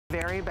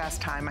Very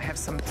best time. I have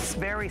some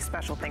very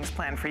special things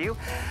planned for you.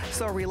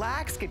 So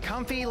relax, get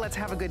comfy, let's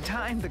have a good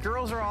time. The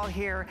girls are all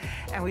here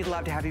and we'd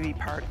love to have you be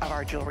part of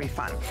our jewelry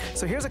fun.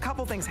 So here's a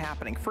couple things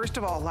happening. First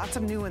of all, lots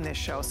of new in this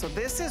show. So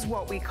this is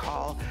what we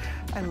call,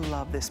 I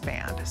love this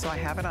band. So I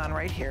have it on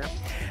right here.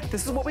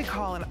 This is what we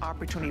call an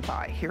opportunity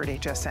buy here at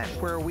HSN,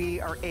 where we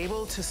are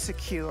able to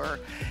secure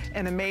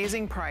an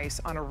amazing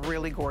price on a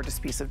really gorgeous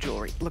piece of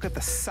jewelry. Look at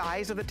the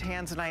size of the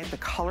tanzanite, the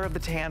color of the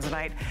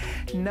tanzanite.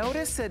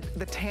 Notice that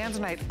the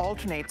tanzanite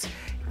alternates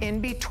in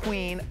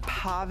between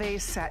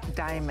pave set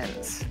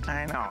diamonds.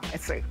 I know,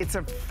 it's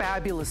a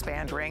fabulous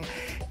band ring.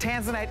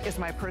 Tanzanite is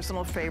my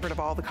personal favorite of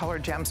all the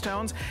colored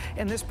gemstones,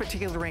 and this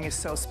particular ring is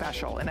so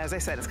special. And as I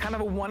said, it's kind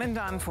of a one and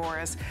done for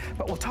us,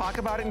 but we'll talk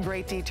about it in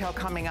great detail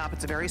coming up.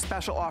 It's a very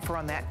special offer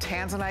on that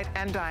tanzanite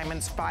and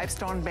diamonds,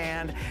 5-stone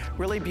band,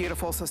 really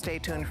beautiful, so stay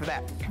tuned for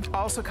that.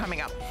 Also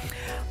coming up.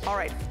 All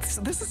right,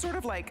 so this is sort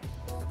of like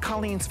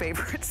Colleen's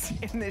favorites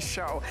in this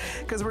show,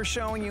 because we're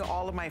showing you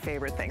all of my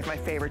favorite things, my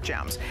favorite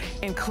gems,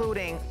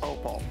 including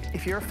opal.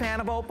 If you're a fan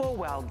of opal,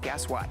 well,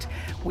 guess what?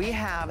 We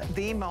have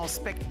the most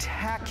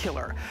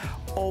spectacular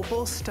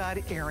opal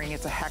stud earring.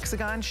 It's a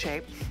hexagon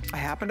shape. I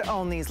happen to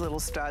own these little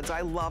studs.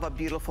 I love a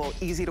beautiful,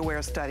 easy to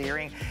wear stud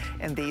earring,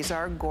 and these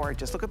are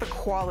gorgeous. Look at the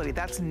quality.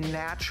 That's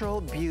natural,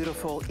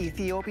 beautiful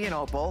Ethiopian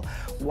opal,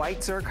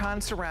 white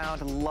zircon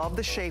surround. Love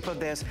the shape of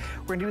this.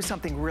 We're gonna do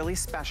something really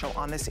special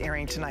on this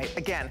earring tonight.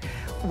 Again,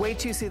 wait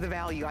till you see the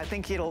value. I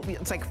think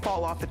it's like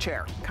fall off the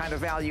chair kind of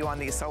value on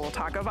these. So we'll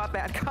talk about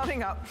that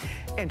coming up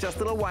in just a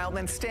little while.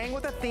 Then staying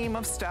with the theme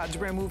of studs,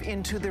 we're gonna move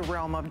into the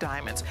realm of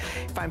diamonds.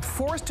 If I'm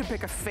forced to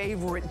pick a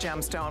favorite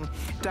gemstone,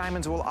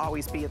 diamonds will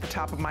always be at the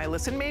top of my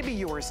list, and maybe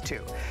yours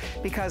too,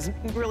 because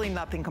really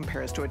nothing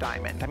compares to a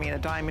diamond. I mean, a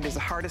diamond is the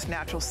hardest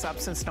natural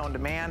substance known to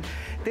man.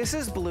 This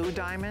is blue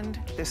diamond,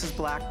 this is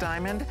black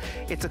diamond.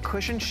 It's a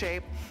cushion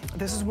shape.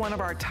 This is one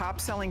of our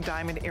top selling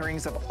diamond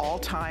earrings of all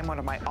time, one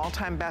of my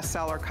all-time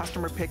bestseller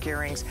customer pick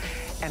earrings,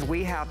 and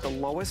we have the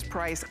lowest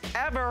price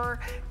ever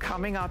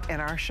coming up in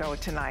our show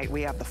tonight.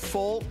 We have the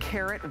full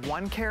carat,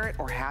 1 carat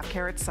or half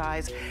carat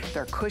size.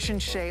 They're cushion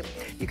shape.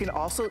 You can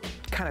also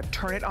kind of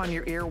turn it on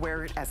your ear,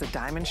 wear it as a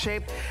diamond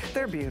shape.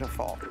 They're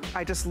beautiful.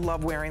 I just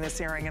love wearing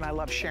this earring, and I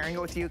love sharing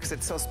it with you because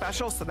it's so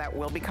special. So that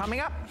will be coming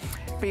up.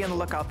 Be on the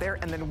lookout there.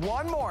 And then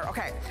one more.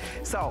 Okay,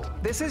 so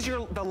this is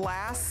the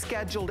last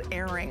scheduled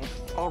airing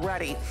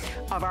already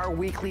of our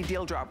weekly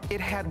deal drop.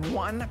 It had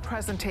one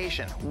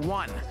presentation,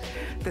 one,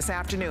 this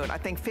afternoon. I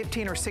think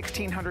 15 or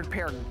 1,600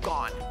 pair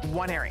gone,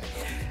 one airing.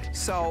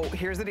 So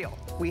here's the deal.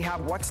 We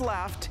have what's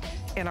left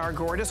in our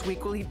gorgeous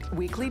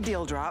weekly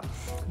deal drop.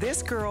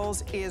 This,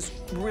 girls, is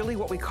really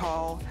what we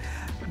call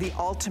the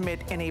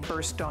ultimate in a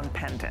birthstone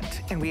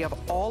pendant. And we have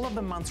all of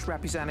the months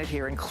represented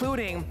here,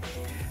 including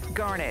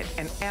garnet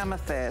and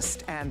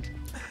amethyst and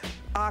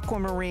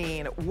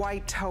aquamarine,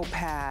 white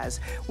topaz.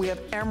 We have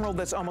emerald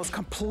that's almost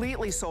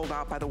completely sold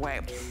out, by the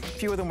way.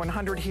 Fewer than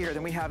 100 here.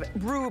 Then we have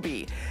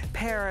ruby,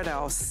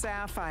 peridot,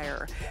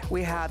 sapphire.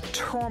 We have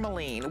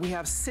tourmaline, we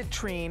have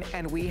citrine,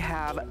 and we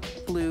have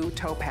blue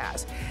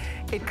topaz.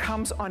 It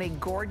comes on a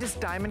gorgeous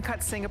diamond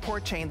cut Singapore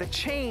chain. The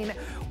chain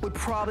would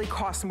probably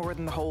cost more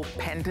than the whole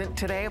pendant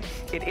today.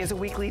 It is a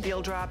weekly deal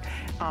drop.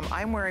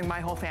 I'm wearing my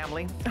whole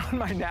family on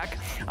my neck.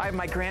 I have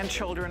my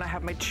grandchildren, I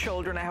have my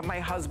children, I have my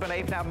husband, I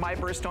even have my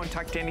birthstone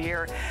tucked in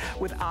here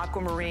with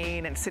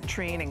aquamarine and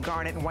citrine and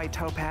garnet and white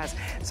topaz.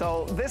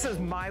 So this is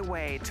my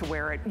way to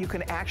wear it. You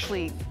can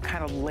actually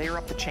kind of layer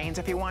up the chains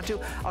if you want to.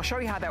 I'll show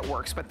you how that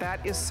works, but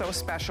that is so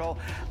special.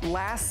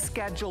 Last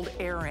scheduled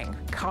airing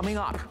coming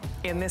up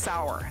in this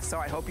hour. So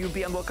I hope you'll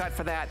be on the lookout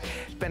for that.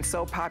 It's been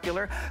so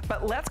popular.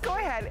 But let's go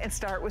ahead and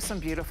start with some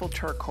beautiful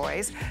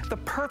turquoise. The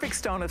perfect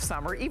stone of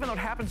summer, even though it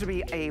happens to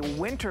be a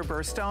winter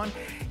birthstone,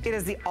 it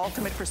is the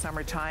ultimate for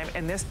summertime.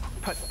 And this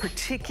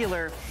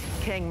particular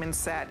Kingman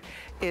set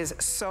is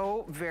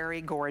so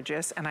very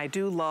gorgeous. And I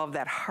do love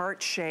that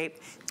heart shape.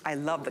 I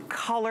love the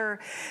color.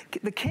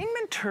 The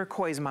Kingman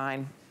turquoise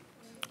mine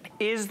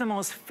is the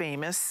most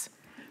famous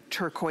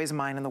turquoise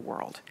mine in the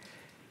world.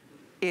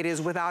 It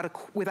is without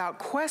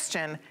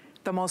question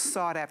the most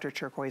sought after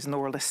turquoise in the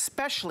world,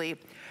 especially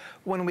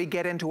when we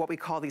get into what we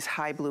call these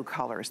high blue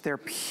colors. They're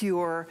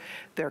pure,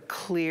 they're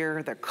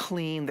clear, they're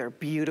clean, they're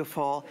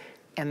beautiful.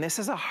 And this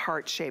is a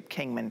heart-shaped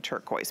Kingman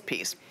turquoise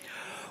piece,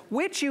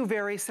 which you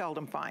very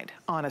seldom find,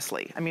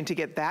 honestly. I mean, to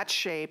get that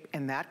shape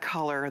and that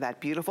color,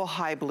 that beautiful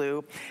high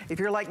blue, if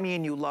you're like me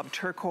and you love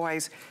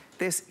turquoise,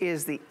 this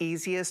is the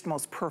easiest,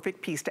 most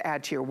perfect piece to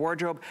add to your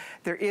wardrobe.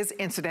 There is,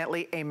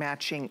 incidentally, a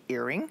matching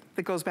earring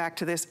that goes back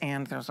to this,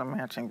 and there's a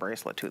matching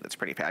bracelet too that's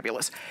pretty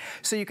fabulous.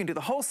 So you can do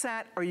the whole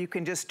set, or you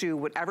can just do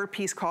whatever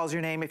piece calls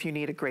your name if you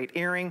need a great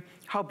earring.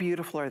 How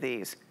beautiful are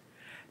these?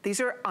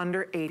 These are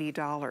under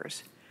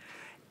 $80.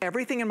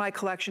 Everything in my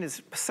collection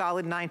is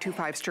solid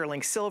 925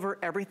 sterling silver.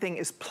 Everything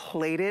is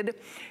plated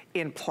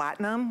in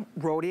platinum,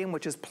 rhodium,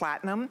 which is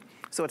platinum.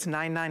 So it's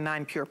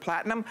 999 pure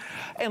platinum.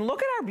 And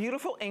look at our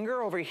beautiful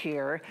Inger over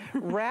here,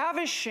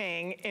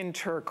 ravishing in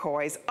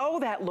turquoise. Oh,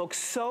 that looks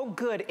so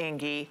good,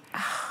 Ingy.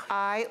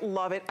 I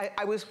love it.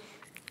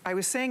 I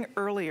was saying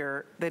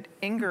earlier that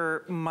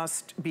Inger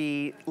must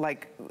be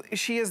like,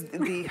 she is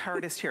the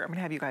hardest here. I'm gonna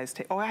have you guys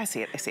take, oh, I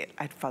see it.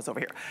 I fuzz over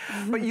here.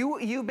 But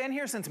you've been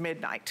here since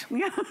midnight.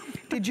 Yeah.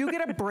 Did you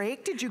get a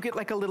break? Did you get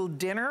like a little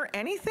dinner,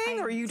 anything?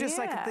 Or are you just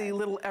like the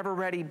little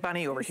ever-ready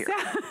bunny over here?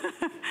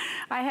 So,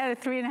 I had a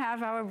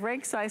 3.5-hour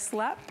break, so I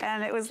slept,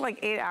 and it was like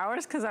 8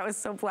 hours because I was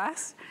so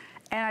blessed.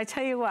 And I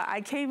tell you what,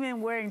 I came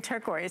in wearing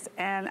turquoise,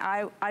 and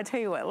I tell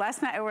you what,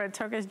 last night I wore a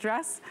turquoise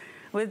dress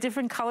with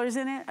different colors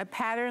in it, a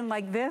pattern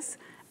like this,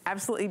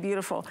 absolutely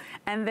beautiful.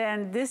 And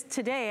then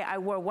today I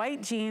wore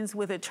white jeans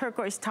with a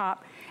turquoise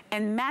top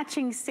and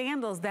matching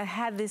sandals that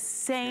had this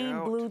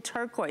same blue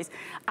turquoise.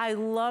 I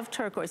love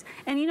turquoise.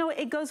 And you know,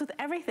 it goes with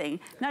everything,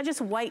 not just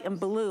white and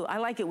blue. I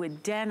like it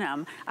with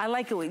denim. I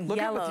like it with yellows. Look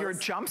at with your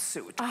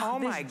jumpsuit. Oh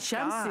my gosh.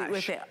 Jumpsuit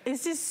with it.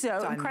 It's just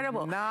so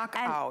incredible.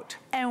 Knockout.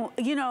 And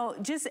you know,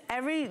 just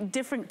every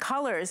different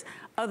colors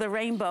of the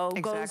rainbow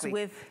goes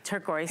with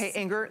turquoise. Hey,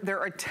 Inger, there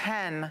are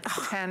 10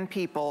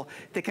 people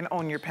that can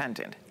own your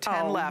pendant.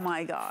 10 left. Oh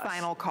my gosh.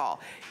 Final call.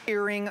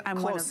 Earring,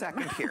 close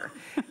second here.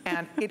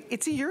 And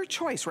it's your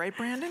choice, right,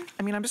 Brandon?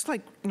 I mean, I'm just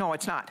like, no,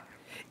 it's not.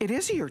 It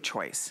is your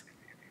choice.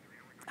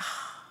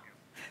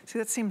 See,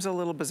 that seems a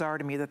little bizarre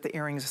to me that the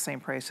earring is the same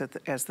price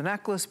as the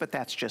necklace, but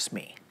that's just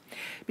me.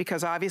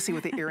 Because obviously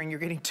with the earring, you're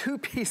getting 2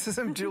 pieces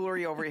of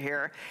jewelry over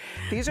here.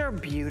 These are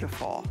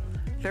beautiful.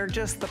 They're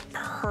just the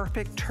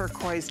perfect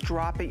turquoise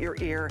drop at your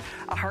ear.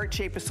 A heart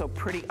shape is so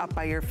pretty up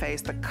by your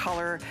face. The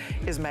color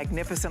is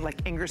magnificent, like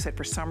Inger said,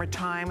 for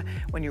summertime,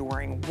 when you're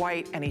wearing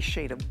white, any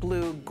shade of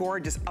blue,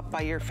 gorgeous up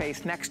by your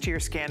face, next to your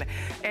skin.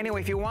 Anyway,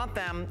 if you want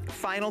them,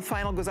 final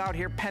goes out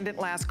here, pendant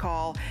last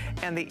call,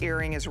 and the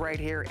earring is right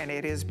here, and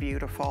it is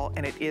beautiful,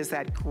 and it is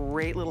that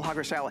great little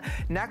hugger style.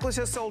 Necklace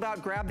is sold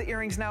out. Grab the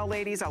earrings now,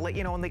 ladies. I'll let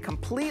you know when they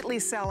completely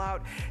sell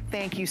out.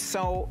 Thank you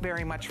so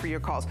very much for your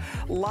calls.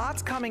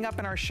 Lots coming up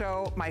in our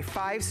show. My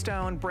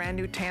 5-stone brand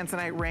new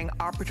tanzanite ring,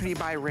 opportunity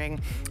buy ring.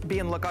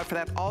 Be on the lookout for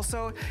that.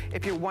 Also,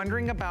 if you're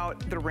wondering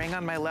about the ring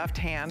on my left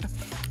hand,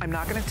 I'm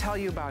not going to tell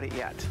you about it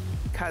yet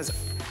because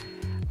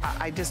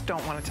I just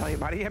don't want to tell you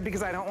about it yet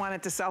because I don't want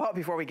it to sell out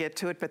before we get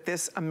to it. But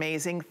this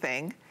amazing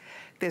thing,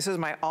 this is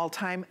my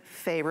all-time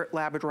favorite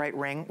labradorite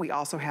ring. We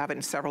also have it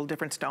in several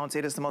different stones.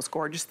 It is the most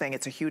gorgeous thing.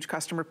 It's a huge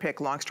customer pick.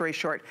 Long story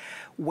short,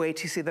 wait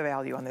to see the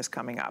value on this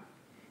coming up.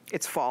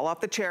 It's fall off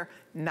the chair,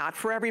 not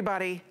for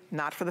everybody,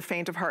 not for the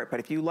faint of heart, but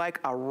if you like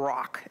a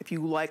rock, if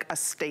you like a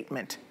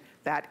statement,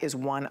 that is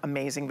one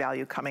amazing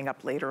value coming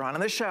up later on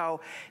in the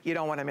show. You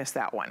don't want to miss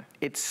that one.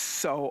 It's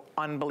so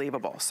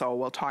unbelievable. So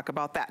we'll talk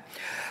about that.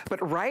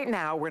 But right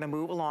now, we're going to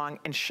move along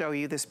and show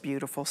you this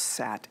beautiful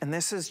set. And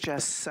this is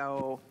just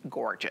so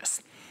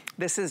gorgeous.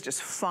 This is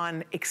just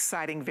fun,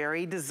 exciting,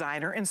 very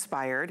designer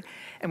inspired.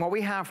 And what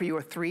we have for you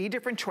are 3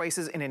 different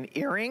choices in an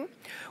earring.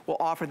 We'll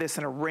offer this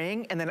in a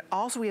ring. And then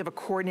also we have a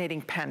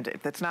coordinating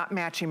pendant that's not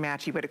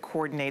matchy-matchy, but it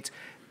coordinates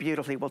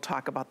beautifully. We'll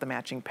talk about the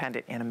matching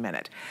pendant in a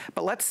minute.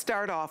 But let's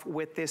start off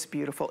with this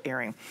beautiful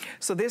earring.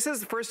 So this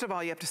is, first of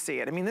all, you have to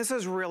see it. I mean, this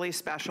is really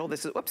special.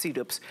 This is,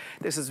 whoopsie-doops.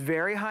 This is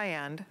very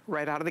high-end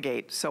right out of the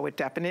gate. So it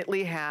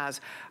definitely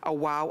has a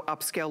wow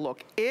upscale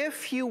look.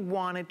 If you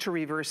wanted to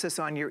reverse this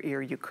on your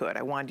ear, you could.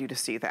 I wanted you to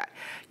see that.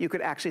 You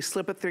could actually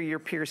slip it through your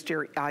pierced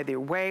ear either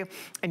way,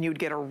 and you'd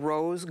get a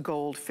rose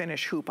gold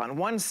finish hoop on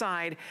one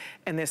side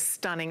and this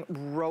stunning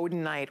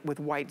rhodonite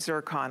with white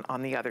zircon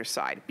on the other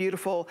side.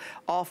 Beautiful,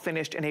 all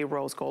finished in a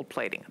rose gold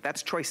plating.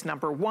 That's choice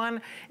number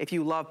 1. If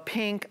you love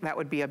pink, that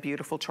would be a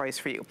beautiful choice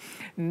for you.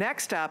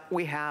 Next up,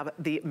 we have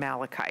the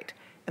malachite.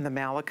 And the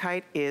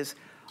malachite is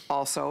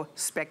also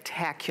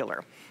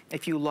spectacular.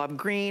 If you love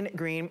green,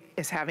 green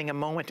is having a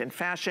moment in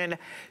fashion.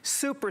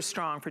 Super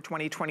strong for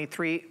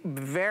 2023,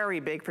 very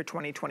big for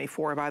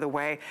 2024, by the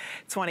way.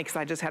 It's funny because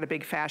I just had a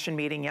big fashion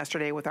meeting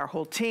yesterday with our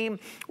whole team.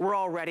 We're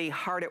already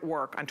hard at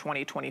work on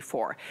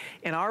 2024.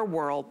 In our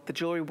world, the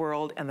jewelry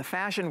world and the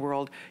fashion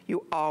world,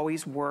 you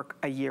always work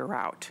a year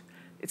out.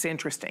 It's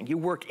interesting. You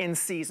work in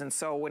season.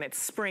 So when it's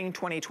spring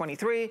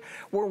 2023,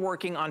 we're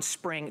working on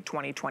spring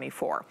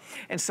 2024.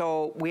 And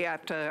so we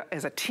have to,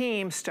 as a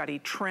team, study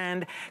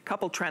trend. A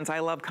couple trends I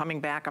love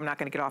coming back. I'm not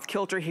going to get off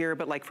kilter here,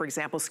 but like, for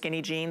example,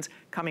 skinny jeans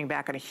coming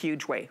back in a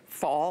huge way.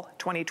 Fall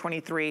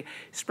 2023,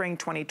 spring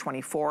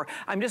 2024.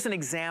 I'm just an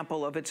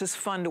example of it's just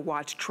fun to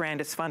watch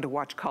trend. It's fun to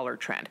watch color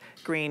trend.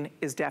 Green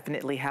is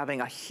definitely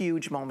having a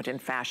huge moment in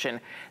fashion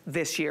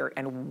this year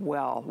and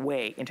well,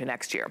 way into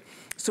next year.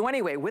 So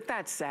anyway, with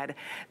that said,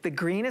 the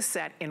green is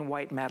set in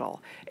white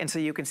metal. And so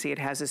you can see it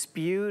has this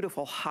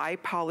beautiful high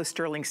polished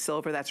sterling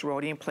silver, that's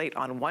rhodium plate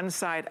on one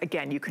side.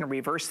 Again, you can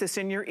reverse this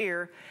in your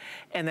ear.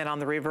 And then on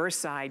the reverse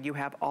side, you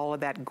have all of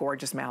that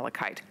gorgeous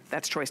malachite.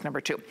 That's choice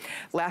number 2.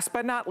 Last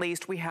but not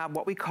least, we have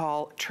what we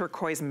call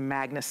turquoise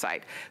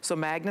magnesite. So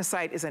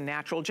magnesite is a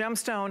natural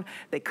gemstone.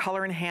 They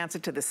color enhance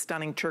it to the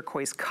stunning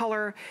turquoise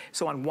color.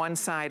 So on one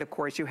side, of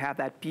course, you have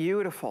that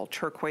beautiful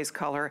turquoise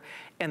color.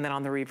 And then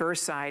on the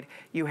reverse side,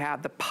 you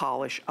have the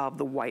polish of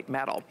the white metal.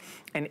 metal.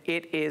 And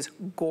it is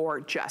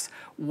gorgeous.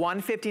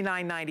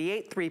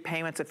 $159.98, 3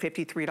 payments of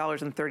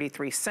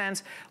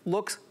 $53.33.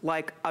 Looks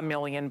like $1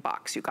 million,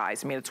 you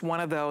guys. I mean, it's one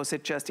of those,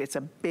 it's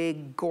a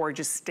big,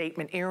 gorgeous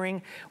statement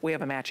earring. We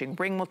have a matching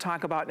ring we'll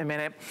talk about in a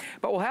minute.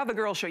 But we'll have the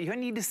girls show you. You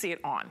need to see it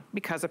on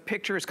because a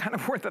picture is kind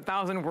of worth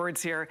 1,000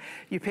 words here.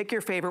 You pick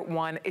your favorite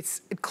one.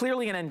 It's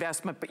clearly an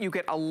investment, but you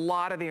get a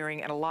lot of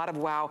earring and a lot of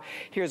wow.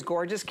 Here's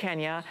gorgeous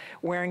Kenya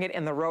wearing it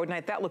in the Road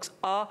Night. That looks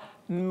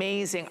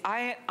amazing.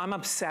 I'm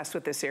obsessed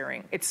with this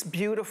earring. It's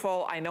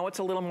beautiful. I know it's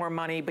a little more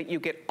money, but you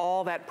get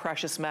all that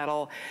precious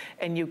metal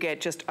and you get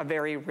just a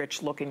very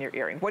rich look in your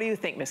earring. What do you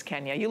think, Miss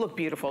Kenya? You look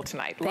beautiful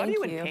tonight. Love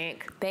you in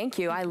pink. Thank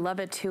you. I love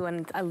it too,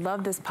 and I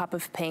love this pop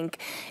of pink.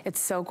 It's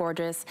so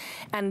gorgeous.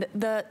 And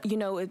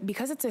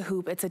because it's a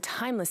hoop, it's a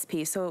timeless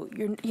piece, so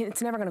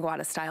it's never gonna go out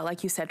of style.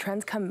 Like you said,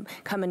 trends come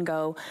and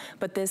go,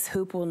 but this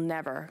hoop will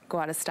never go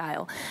out of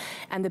style.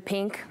 And the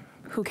pink,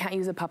 who can't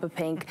use a pop of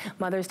pink?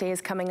 Mother's Day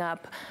is coming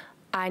up.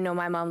 I know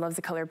my mom loves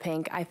the color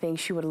pink. I think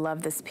she would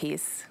love this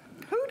piece.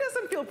 Who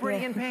doesn't feel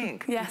pretty in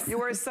pink? Yes.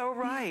 You are so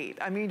right.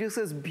 I mean, just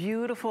this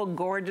beautiful,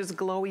 gorgeous,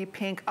 glowy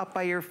pink up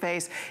by your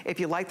face. If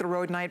you like the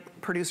Road Night,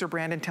 producer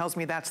Brandon tells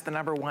me that's the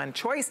 #1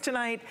 choice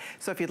tonight.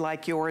 So if you'd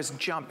like yours,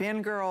 jump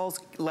in, girls.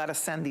 Let us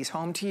send these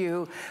home to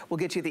you. We'll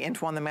get you the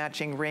info on the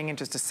matching ring in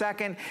just a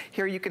second.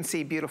 Here you can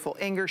see beautiful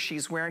Inger.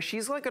 She's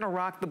like gonna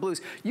rock the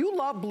blues. You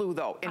love blue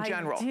though, in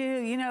general. I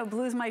do. You know,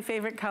 blue's my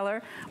favorite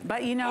color,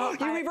 but you know.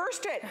 You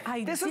reversed it.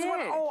 This is what,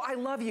 I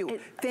love you.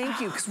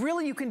 Thank you, because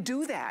really you can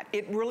do that.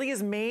 It really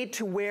is made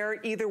to wear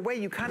either way.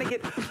 You kind of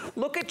get,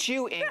 look at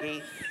you,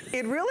 Ingy.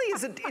 It really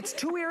is, it's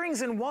 2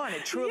 earrings in one.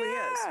 It truly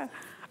is.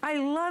 I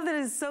love that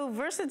it's so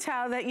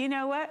versatile that, you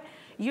know what?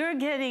 You're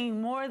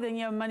getting more than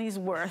your money's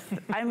worth.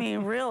 I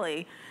mean,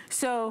 really.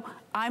 So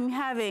I'm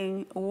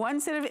having 1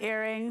 set of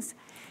earrings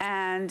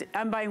and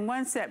I'm buying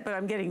 1 set, but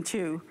I'm getting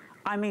 2.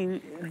 I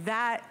mean,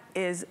 that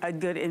is a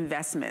good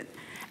investment.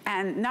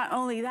 And not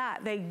only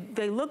that,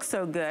 they look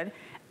so good.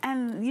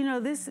 And you know,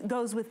 this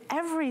goes with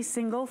every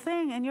single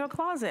thing in your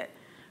closet,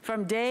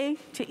 from day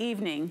to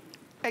evening.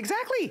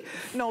 Exactly.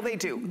 No, they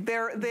do.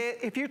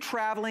 If you're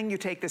traveling, you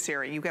take this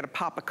earring. You got a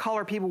pop of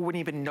color. People wouldn't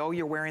even know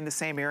you're wearing the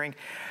same earring.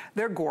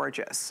 They're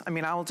gorgeous. I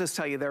mean, I will just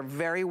tell you, they're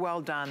very well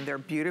done. They're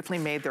beautifully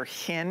made. They're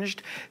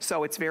hinged,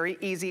 so it's very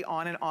easy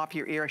on and off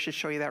your ear. I should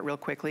show you that real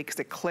quickly because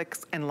it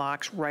clicks and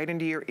locks right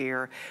into your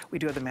ear. We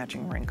do have the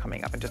matching ring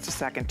coming up in just a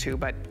second too,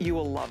 but you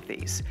will love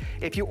these.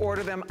 If you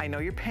order them, I know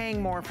you're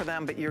paying more for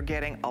them, but you're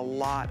getting a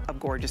lot of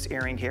gorgeous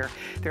earring here.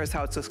 There's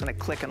how it's just gonna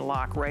click and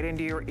lock right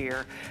into your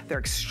ear. They're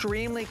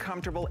extremely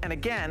comfortable. And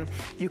again,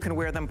 you can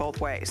wear them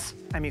both ways.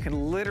 I mean, you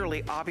can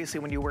literally,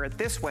 obviously, when you wear it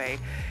this way,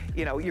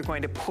 you know, you're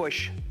going to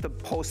push the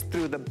post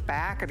through the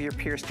back of your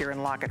pierced ear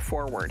and lock it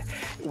forward.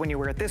 When you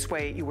wear it this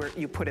way,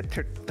 you put it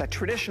the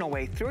traditional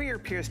way through your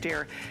pierced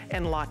ear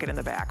and lock it in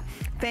the back.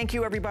 Thank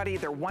you, everybody.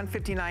 They're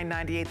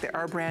 $159.98. They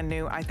are brand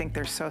new. I think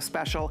they're so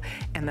special.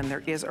 And then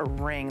there is a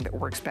ring that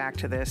works back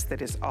to this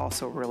that is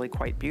also really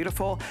quite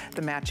beautiful.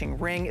 The matching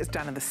ring is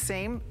done in the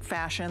same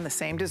fashion, the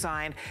same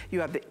design.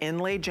 You have the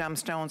inlaid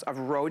gemstones of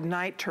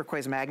rhodonite,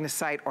 turquoise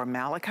magnesite, or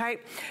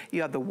malachite.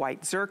 You have the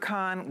white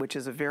zircon, which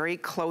is a very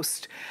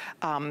close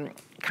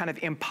kind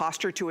of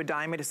imposter to a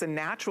diamond. It's a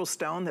natural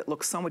stone that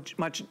looks so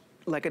much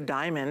like a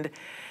diamond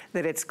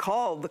that it's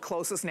called the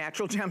closest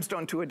natural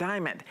gemstone to a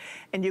diamond.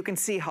 And you can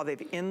see how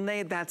they've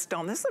inlaid that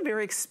stone. This is a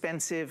very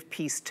expensive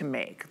piece to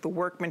make. The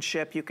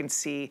workmanship, you can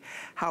see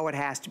how it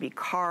has to be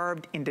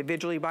carved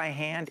individually by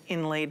hand,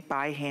 inlaid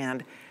by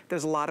hand.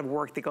 There's a lot of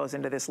work that goes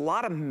into this, a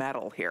lot of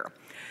metal here.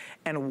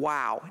 And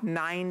wow,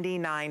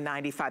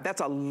 $99.95. That's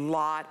a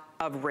lot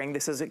of ring.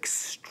 This is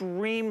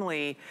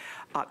extremely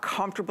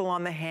comfortable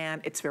on the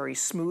hand. It's very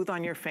smooth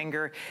on your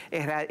finger.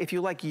 If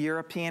you like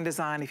European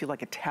design, if you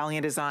like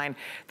Italian design,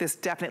 this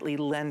definitely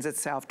lends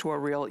itself to a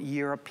real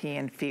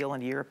European feel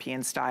and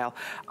European style.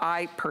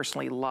 I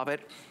personally love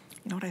it.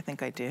 You know what I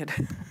think I did?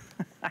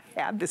 I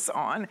had this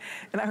on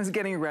and I was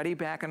getting ready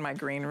back in my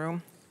green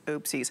room.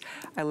 Oopsies,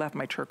 I left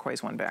my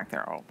turquoise one back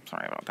there. Oh,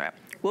 sorry about that.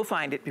 We'll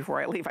find it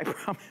before I leave, I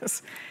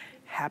promise.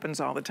 Happens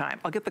all the time.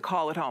 I'll get the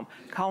call at home.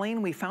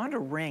 Colleen, we found a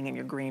ring in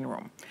your green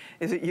room.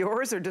 Is it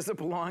yours or does it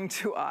belong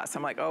to us?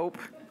 I'm like, oh,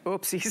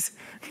 oopsies.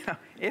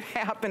 It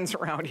happens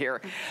around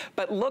here.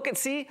 But look at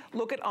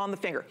on the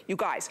finger. You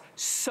guys,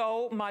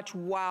 so much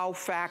wow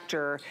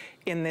factor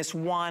in this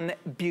one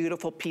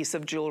beautiful piece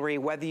of jewelry,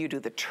 whether you do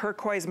the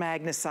turquoise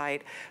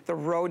magnesite, the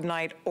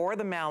rhodonite, or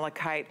the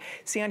malachite.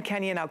 See on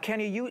Kenya now.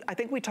 Kenya, I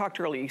think we talked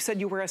earlier. You said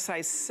you wear a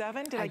size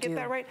 7. Did I get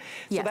that right?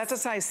 Yes. So that's a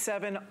size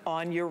 7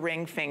 on your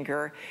ring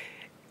finger.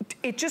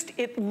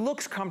 it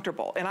looks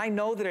comfortable, and I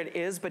know that it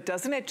is, but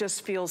doesn't it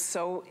just feel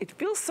so, it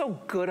feels so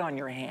good on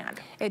your hand?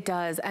 It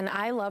does, and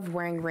I love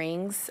wearing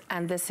rings,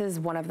 and this is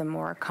one of the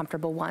more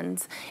comfortable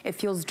ones. It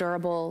feels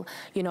durable.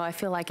 You know, I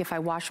feel like if I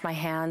wash my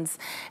hands,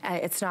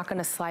 it's not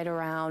gonna slide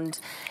around.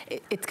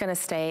 It's gonna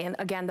stay, and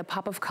again, the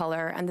pop of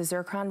color and the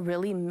zircon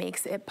really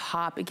makes it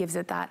pop. It gives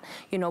it that,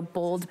 you know,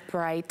 bold,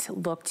 bright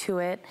look to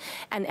it,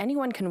 and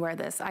anyone can wear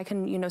this. I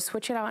can, you know,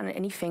 switch it out on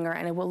any finger,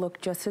 and it will look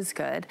just as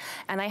good.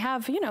 And I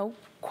have, you know,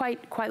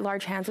 quite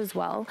large hands as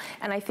well,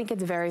 and I think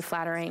it's very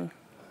flattering.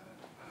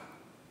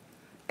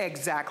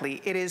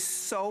 Exactly. It is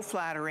so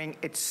flattering.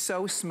 It's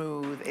so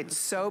smooth. It's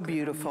so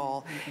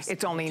beautiful.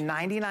 It's only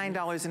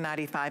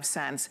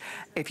 $99.95.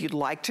 If you'd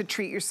like to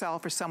treat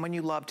yourself or someone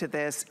you love to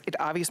this, it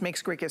obviously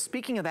makes a great gift.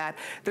 Speaking of that,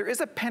 there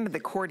is a pendant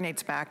that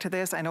coordinates back to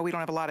this. I know we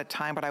don't have a lot of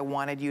time, but I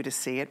wanted you to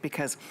see it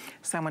because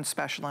someone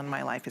special in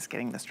my life is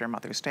getting this during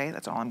Mother's Day.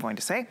 That's all I'm going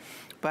to say.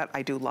 But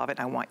I do love it.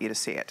 I want you to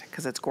see it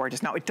because it's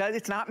gorgeous. Now,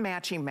 it's not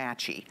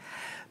matchy-matchy,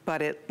 but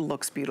it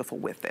looks beautiful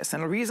with this.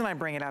 And the reason I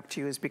bring it up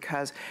to you is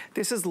because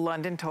this is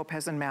London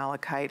Topaz and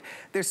Malachite.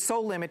 They're so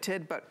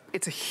limited, but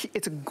it's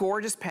a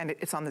gorgeous pendant.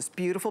 It's on this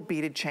beautiful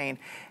beaded chain.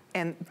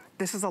 And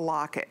this is a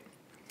locket.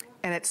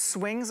 And it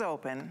swings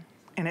open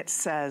and it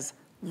says,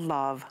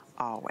 love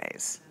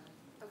always.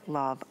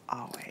 Love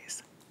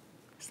always.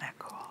 Isn't that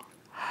cool?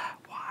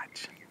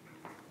 Watch.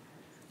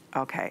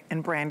 Okay,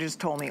 and Brandon's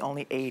told me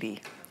only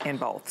 80 in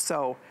both.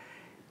 So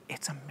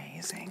it's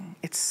amazing.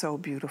 It's so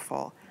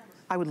beautiful.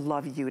 I would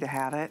love you to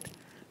have it.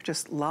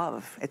 Just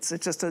love. It's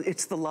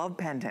the love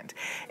pendant.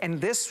 And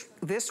this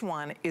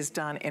one is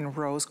done in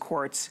rose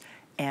quartz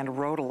and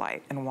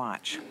rhodolite. And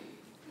watch.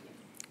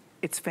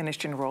 It's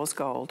finished in rose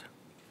gold.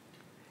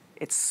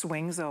 It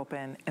swings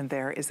open, and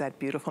there is that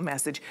beautiful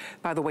message.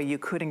 By the way, you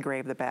could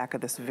engrave the back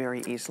of this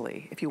very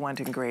easily if you want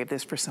to engrave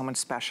this for someone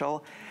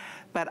special.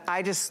 But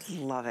I just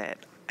love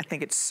it. I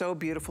think it's so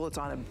beautiful. It's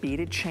on a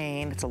beaded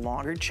chain. It's a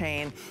longer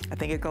chain. I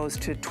think it goes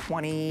to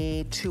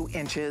 22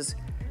 inches.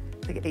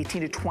 I think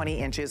 18 to 20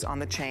 inches on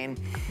the chain.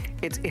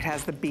 It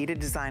has the beaded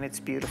design.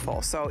 It's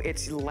beautiful. So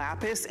it's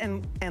lapis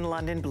and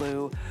London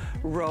blue,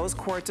 rose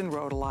quartz and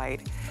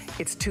rhodolite.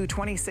 It's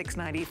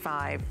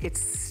 $226.95. It's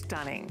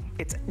stunning.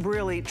 It's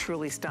really,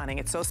 truly stunning.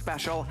 It's so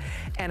special.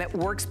 And it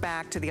works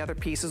back to the other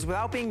pieces.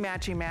 Without being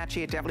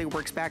matchy-matchy, it definitely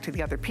works back to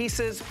the other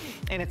pieces.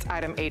 And it's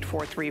item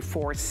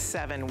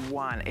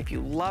 843471. If you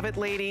love it,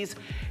 ladies,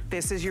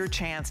 this is your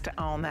chance to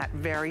own that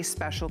very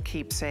special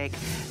keepsake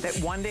that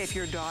one day if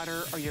your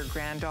daughter or your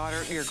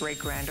granddaughter or your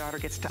great-granddaughter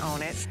gets to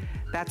own it,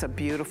 that's a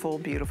beautiful,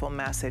 beautiful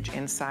message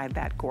inside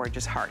that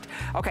gorgeous heart.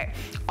 Okay,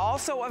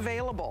 also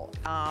available,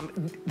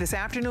 this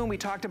afternoon we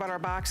talked about our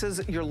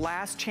boxes, your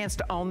last chance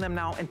to own them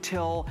now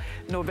until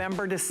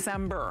November,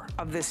 December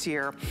of this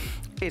year.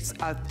 It's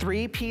a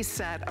 3-piece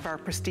set of our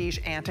Prestige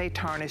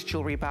Anti-Tarnish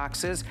jewelry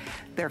boxes.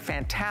 They're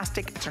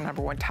fantastic. It's our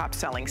 #1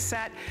 top-selling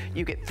set.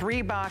 You get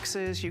 3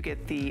 boxes. You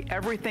get the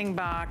everything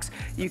box.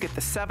 You get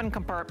the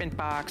 7-compartment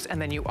box,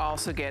 and then you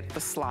also get the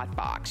slot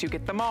box. You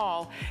get them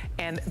all,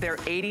 and they're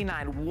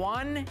 $89.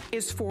 1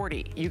 is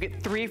 $40. You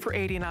get 3 for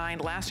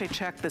 $89. Last I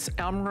checked, this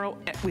emerald,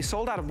 we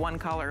sold out of 1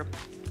 color.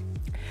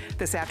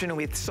 This afternoon,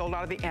 we sold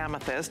out of the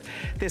amethyst.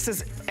 This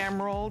is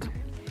emerald.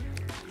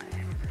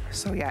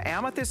 So yeah,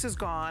 amethyst is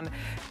gone.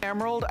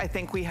 Emerald, I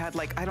think we had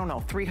like, I don't know,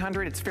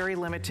 300, it's very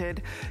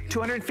limited.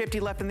 250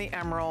 left in the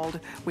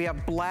emerald. We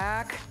have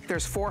black,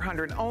 there's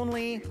 400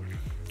 only.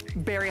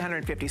 Berry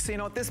 150. So you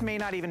know what, this may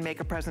not even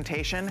make a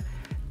presentation.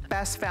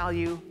 Best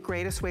value,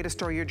 greatest way to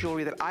store your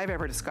jewelry that I've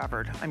ever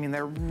discovered. I mean,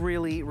 they're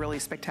really, really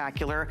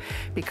spectacular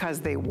because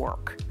they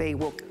work. They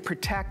will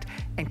protect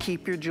and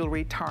keep your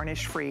jewelry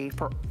tarnish free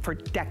for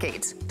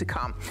decades to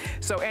come.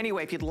 So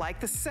anyway, if you'd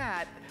like the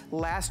set,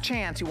 last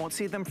chance, you won't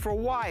see them for a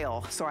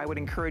while, so I would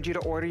encourage you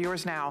to order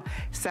yours now.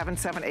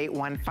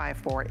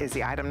 778154 is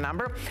the item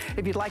number.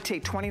 If you'd like to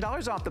take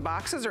 $20 off the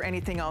boxes or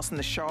anything else in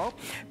the show,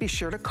 be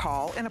sure to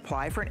call and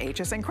apply for an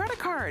HSN credit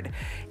card.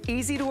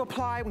 Easy to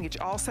apply, we get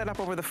you all set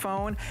up over the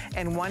phone,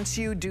 and once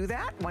you do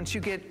that, once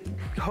you get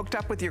hooked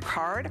up with your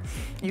card,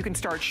 you can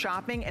start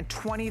shopping, and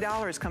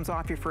 $20 comes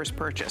off your first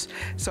purchase.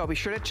 So be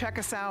sure to check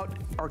us out,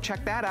 or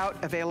check that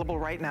out, available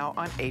right now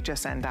on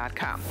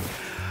hsn.com.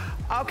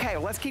 Okay,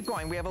 well, let's keep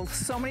going. We have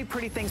so many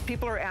pretty things.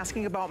 People are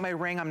asking about my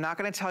ring. I'm not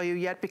going to tell you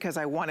yet because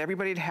I want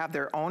everybody to have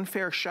their own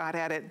fair shot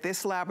at it.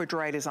 This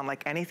labradorite is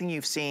unlike anything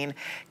you've seen. It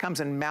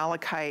comes in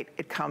malachite.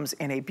 It comes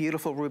in a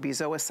beautiful ruby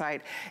zoisite.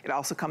 It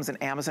also comes in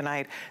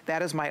amazonite.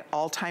 That is my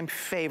all-time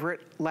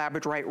favorite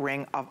labradorite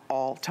ring of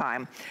all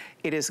time.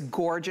 It is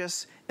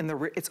gorgeous.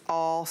 It's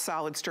all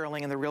solid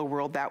sterling. In the real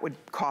world, that would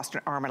cost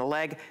an arm and a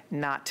leg.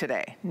 Not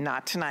today,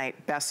 not tonight.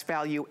 Best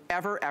value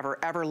ever, ever,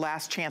 ever.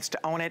 Last chance to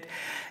own it.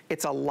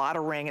 It's a lot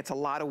of ring. It's a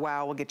lot of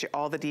wow. We'll get you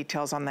all the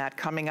details on that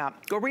coming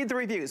up. Go read the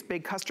reviews.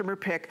 Big customer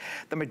pick.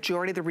 The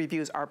majority of the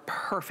reviews are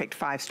perfect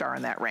 5-star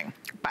in that ring.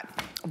 But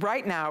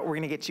right now, we're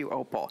gonna get you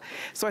opal.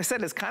 So I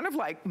said it's kind of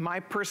like my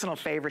personal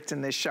favorites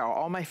in this show.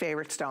 All my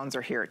favorite stones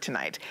are here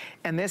tonight.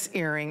 And this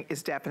earring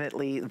is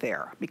definitely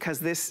there because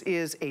this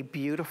is a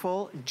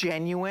beautiful,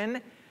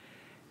 genuine,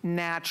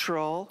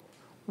 natural,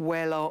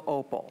 Huelo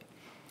opal.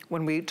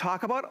 When we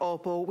talk about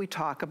opal, we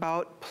talk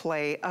about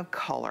play of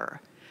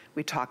color.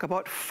 We talk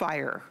about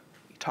fire.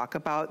 We talk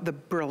about the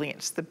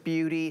brilliance, the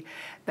beauty,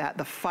 that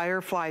the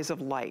fireflies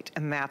of light,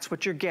 and that's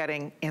what you're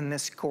getting in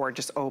this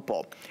gorgeous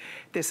opal.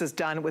 This is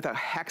done with a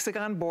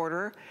hexagon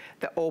border.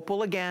 The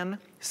opal, again,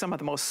 some of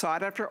the most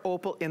sought after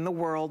opal in the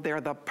world.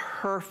 They're the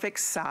perfect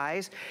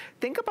size.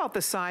 Think about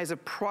the size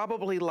of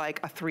probably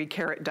like a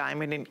 3-carat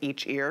diamond in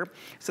each ear.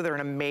 So they're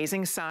an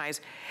amazing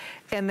size.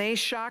 And they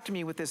shocked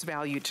me with this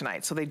value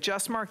tonight. So they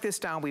just marked this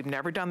down. We've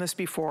never done this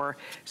before.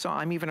 So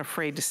I'm even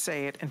afraid to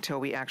say it until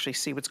we actually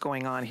see what's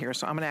going on here.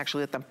 So I'm gonna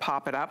actually let them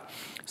pop it up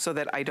so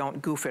that I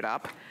don't goof it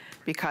up,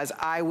 because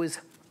I was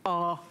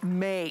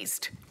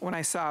amazed when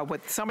I saw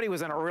what somebody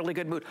was in a really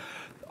good mood.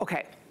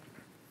 Okay,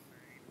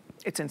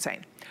 it's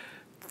insane.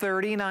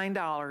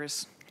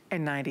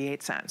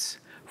 $39.98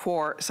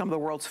 for some of the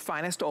world's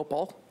finest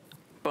opal.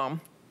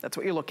 Boom, that's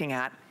what you're looking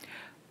at.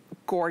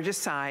 Gorgeous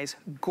size,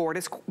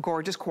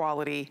 gorgeous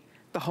quality,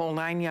 the whole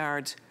 9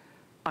 yards,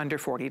 under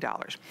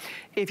 $40.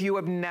 If you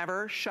have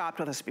never shopped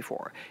with us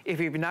before, if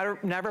you've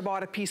never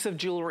bought a piece of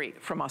jewelry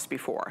from us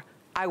before,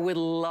 I would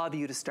love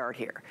you to start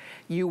here.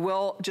 You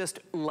will just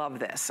love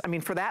this. I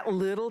mean, for that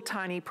little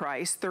tiny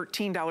price,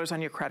 $13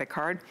 on your credit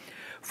card,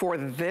 for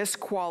this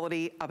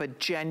quality of a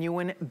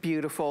genuine,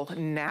 beautiful,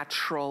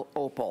 natural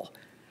opal.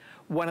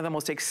 One of the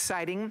most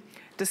exciting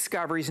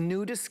discoveries,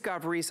 new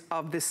discoveries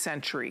of this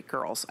century,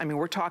 girls. I mean,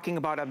 we're talking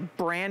about a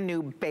brand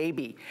new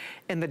baby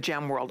in the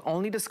gem world,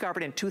 only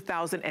discovered in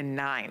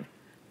 2009.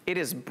 It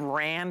is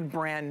brand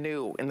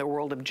new in the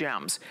world of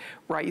gems,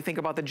 right? You think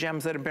about the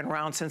gems that have been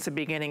around since the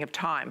beginning of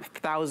time,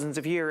 thousands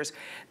of years.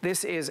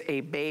 This is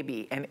a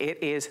baby, and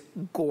it is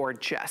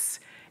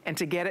gorgeous. And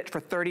to get it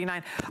for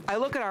 $39, I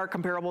look at our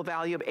comparable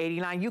value of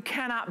 $89. You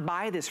cannot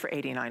buy this for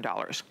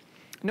 $89.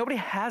 Nobody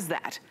has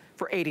that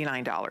for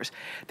 $89.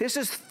 This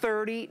is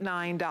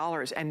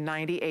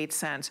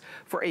 $39.98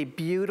 for a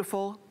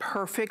beautiful,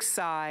 perfect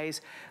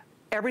size,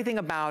 everything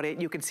about it.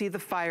 You can see the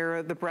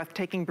fire, the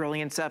breathtaking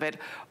brilliance of it.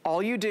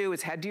 All you do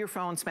is head to your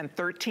phone, spend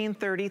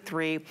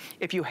 $13.33.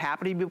 If you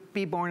happen to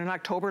be born in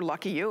October,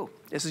 lucky you.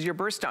 This is your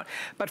birthstone.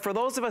 But for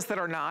those of us that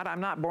are not,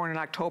 I'm not born in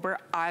October,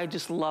 I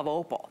just love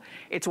opal.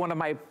 It's one of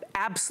my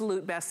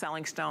absolute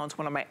best-selling stones,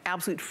 one of my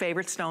absolute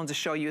favorite stones to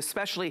show you,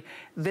 especially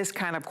this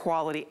kind of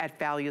quality at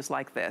values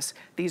like this.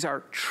 These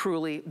are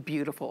truly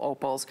beautiful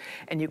opals.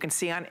 And you can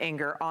see on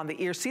Inger, on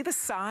the ear, see the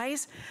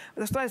size?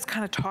 That's what I was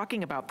kind of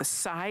talking about. The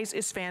size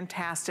is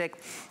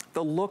fantastic.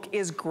 The look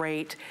is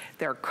great.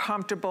 They're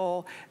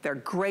comfortable. They're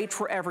great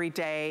for every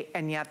day,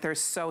 and yet they're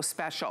so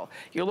special.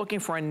 You're looking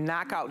for a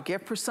knockout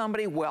gift for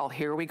somebody? Well,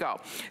 here we go.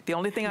 The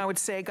only thing I would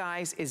say,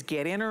 guys, is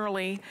get in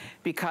early,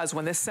 because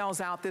when this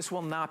sells out, this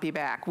will not be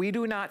back. We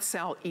do not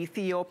sell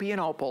Ethiopian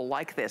opal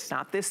like this,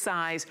 not this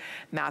size,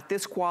 not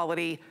this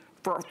quality,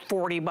 for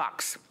 40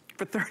 bucks.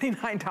 For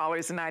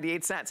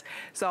 $39.98.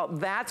 So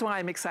that's why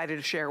I'm excited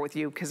to share with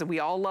you, because we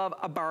all love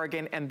a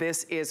bargain, and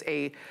this is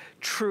a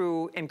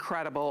true,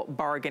 incredible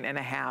bargain and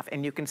a half.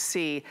 And you can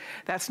see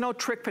that's no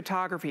trick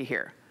photography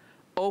here.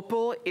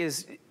 Opal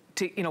is,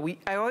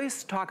 I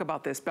always talk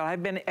about this, but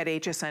I've been at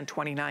HSN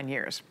 29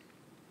 years.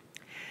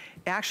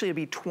 Actually, it'll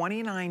be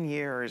 29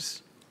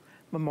 years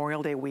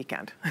Memorial Day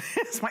weekend.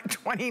 It's my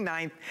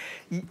 29th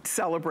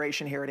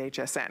celebration here at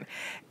HSN.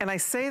 And I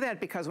say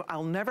that because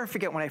I'll never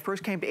forget when I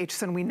first came to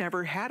HSN, we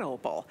never had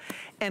opal.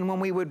 And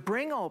when we would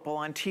bring opal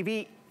on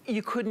TV,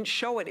 you couldn't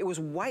show it. It was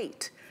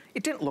white.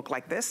 It didn't look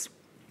like this.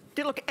 It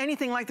didn't look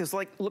anything like this.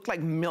 It looked like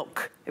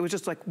milk. It was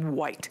just like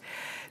white.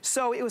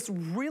 So it was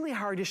really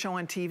hard to show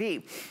on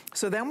TV.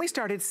 So then we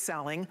started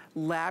selling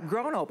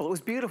lab-grown opal. It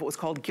was beautiful. It was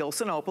called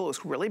Gilson opal. It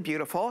was really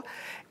beautiful.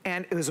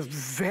 And it was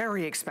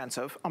very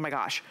expensive. Oh my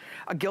gosh.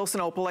 A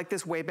Gilson opal like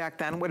this way back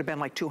then would have been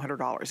like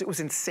 $200. It was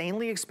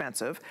insanely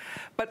expensive.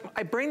 But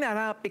I bring that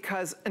up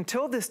because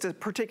until this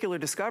particular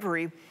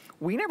discovery,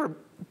 we never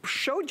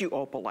showed you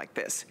opal like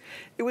this.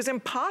 It was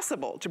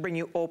impossible to bring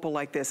you opal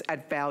like this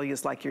at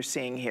values like you're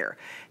seeing here.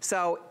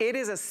 So it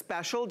is a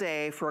special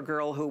day for a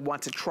girl who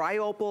wants to try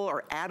opal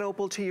or add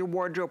opal to your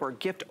wardrobe or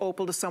gift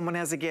opal to someone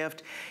as a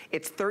gift.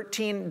 It's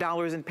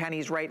 $13 and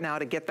pennies right now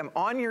to get them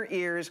on your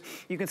ears.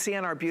 You can see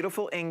on our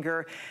beautiful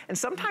Inger. And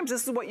sometimes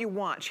this is what you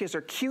want. She has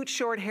her cute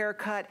short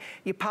haircut.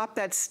 You pop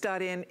that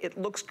stud in. It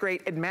looks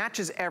great. It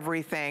matches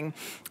everything.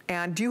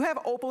 And do you have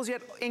opals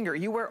yet? Inger,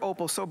 you wear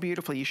opal so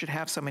beautifully. You should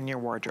have some in your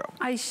wardrobe.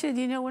 I should.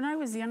 You know, when I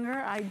was younger,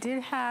 I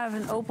did have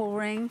an opal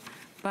ring,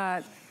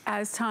 but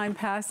as time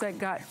passed, that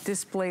got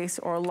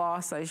displaced or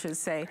lost, I should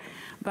say.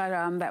 But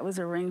that was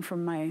a ring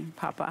from my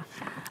papa.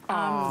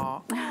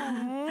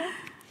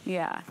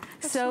 Yeah.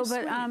 That's So,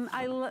 so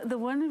but the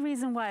one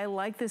reason why I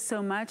like this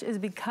so much is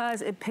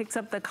because it picks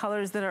up the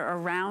colors that are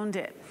around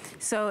it.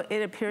 So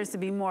it appears to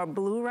be more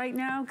blue right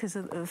now because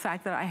of the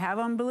fact that I have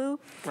on blue.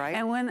 Right.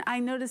 And when I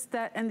noticed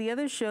that, and the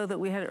other show that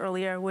we had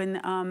earlier,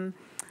 when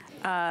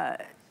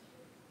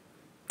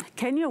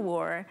Kenya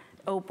wore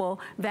opal,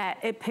 that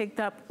it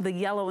picked up the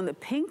yellow and the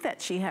pink that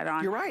she had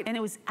on. You're right. And it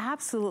was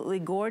absolutely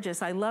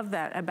gorgeous. I love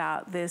that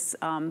about this,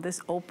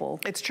 this opal.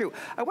 It's true.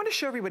 I want to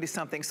show everybody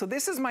something. So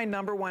this is my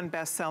 #1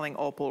 best-selling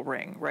opal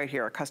ring right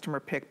here, a customer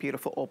pick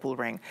beautiful opal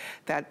ring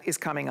that is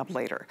coming up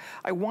later.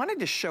 I wanted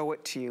to show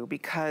it to you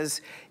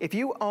because if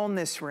you own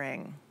this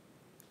ring,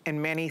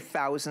 and many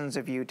thousands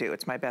of you do,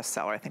 it's my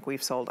bestseller. I think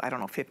we've sold, I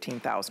don't know,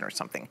 15,000 or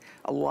something,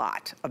 a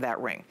lot of that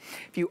ring.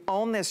 If you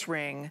own this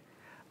ring,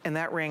 and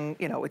that ring,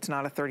 you know, it's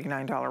not a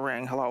 $39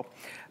 ring, hello.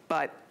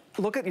 But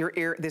look at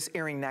your this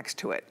earring next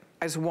to it.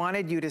 I just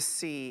wanted you to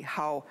see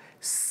how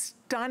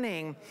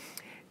stunning.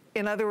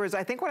 In other words,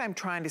 I think what I'm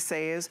trying to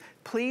say is,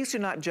 please do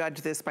not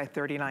judge this by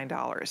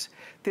 $39.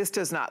 This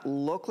does not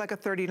look like a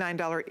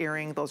 $39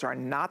 earring. Those are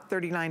not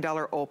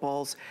 $39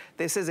 opals.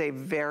 This is a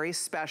very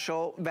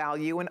special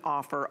value and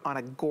offer on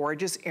a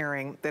gorgeous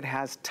earring that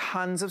has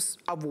tons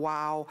of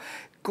wow,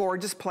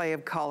 gorgeous play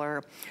of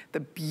color. The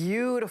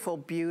beautiful,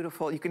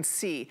 beautiful, you can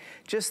see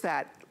just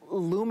that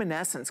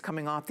luminescence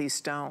coming off these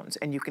stones,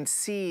 and you can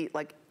see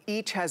like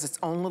each has its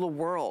own little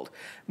world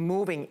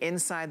moving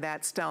inside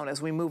that stone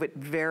as we move it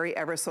very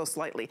ever so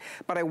slightly.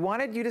 But I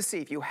wanted you to see,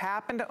 if you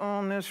happen to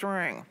own this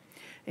ring,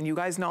 and you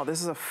guys know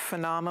this is a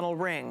phenomenal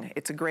ring.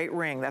 It's a great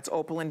ring. That's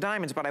opal and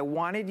diamonds. But I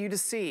wanted you to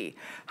see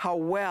how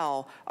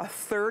well a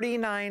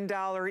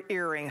 $39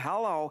 earring,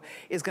 hello,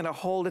 is going to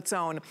hold its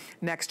own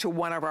next to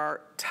one of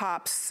our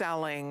top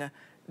selling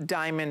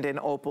diamond and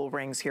opal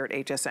rings here at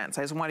HSN.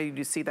 So I just wanted you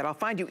to see that. I'll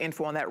find you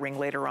info on that ring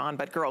later on.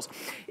 But girls,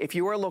 if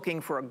you are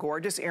looking for a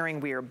gorgeous earring,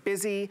 we are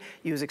busy.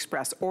 Use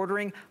express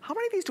ordering. How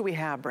many of these do we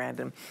have,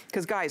 Brandon?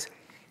 Because guys,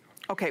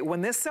 okay,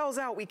 when this sells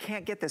out, we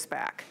can't get this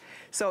back.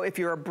 So if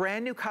you're a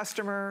brand new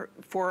customer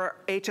for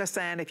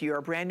HSN, if you're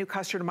a brand new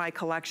customer to my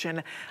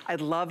collection,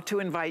 I'd love to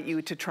invite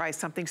you to try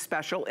something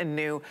special and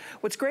new.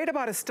 What's great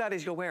about a stud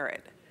is you'll wear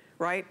it,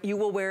 right? You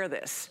will wear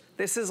this.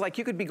 This is like,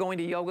 you could be going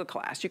to yoga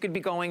class. You could be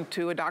going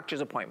to a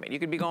doctor's appointment. You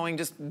could be going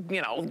just,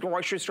 you know,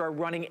 grocery store,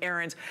 running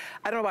errands.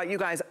 I don't know about you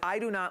guys. I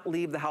do not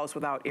leave the house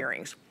without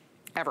earrings,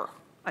 ever.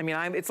 I mean,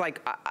 it's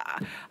like,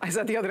 I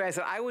said the other day, I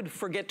said, I would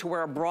forget to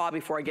wear a bra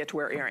before I get to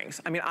wear earrings.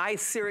 I mean, I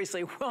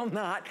seriously will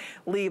not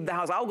leave the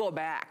house. I'll go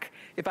back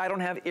if I don't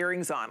have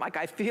earrings on. Like,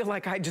 I feel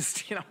like I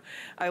just, you know,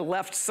 I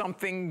left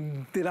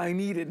something that I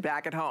needed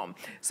back at home.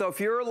 So if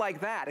you're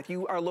like that, if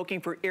you are looking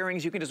for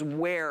earrings you can just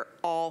wear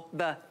all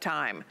the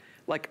time,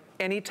 like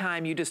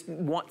anytime you just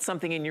want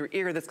something in your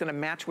ear that's gonna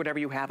match whatever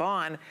you have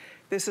on,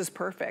 this is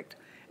perfect.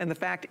 And the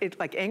fact,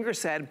 like Inger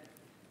said,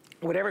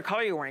 whatever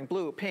color you're wearing,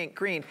 blue, pink,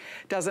 green,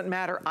 doesn't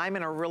matter. I'm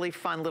in a really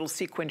fun little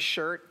sequin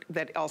shirt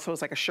that also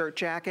is like a shirt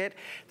jacket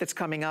that's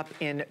coming up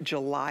in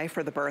July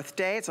for the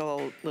birthday. It's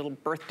a little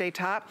birthday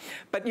top.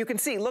 But you can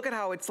see, look at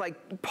how it's like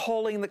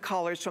pulling the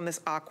colors from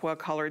this aqua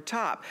colored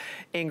top.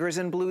 Inger's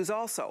in blues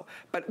also.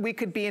 But we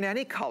could be in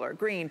any color,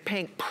 green,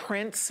 pink,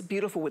 prints,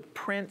 beautiful with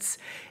prints.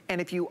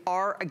 And if you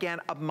are, again,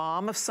 a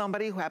mom of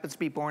somebody who happens to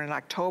be born in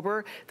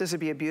October, this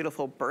would be a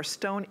beautiful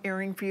birthstone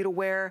earring for you to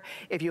wear.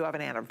 If you have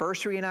an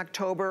anniversary in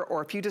October,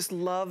 or if you just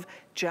love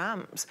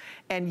gems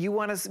and you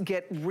want to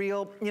get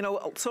real, you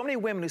know, so many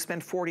women who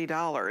spend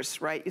 $40,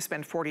 right? You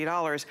spend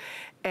 $40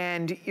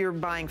 and you're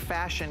buying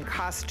fashion,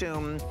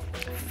 costume,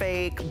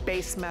 fake,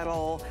 base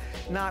metal,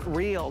 not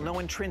real, no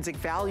intrinsic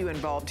value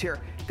involved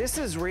here. This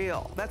is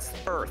real. That's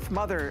Earth,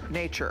 Mother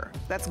Nature.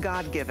 That's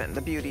God-given,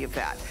 the beauty of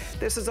that.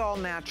 This is all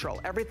natural.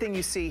 Everything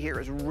you see here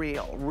is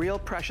real, real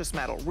precious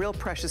metal, real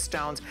precious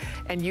stones,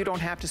 and you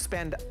don't have to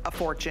spend a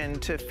fortune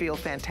to feel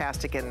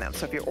fantastic in them.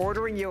 So if you're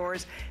ordering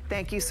yours,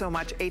 thank you so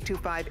much.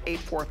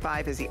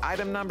 825-845 is the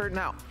item number.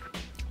 Now,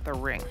 the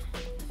ring.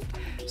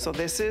 So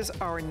this is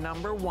our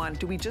 #1.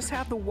 Do we just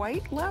have the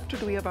white left or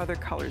do we have other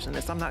colors in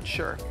this? I'm not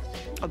sure.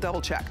 I'll double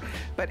check.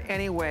 But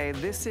anyway,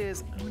 this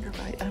is, I wonder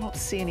if I don't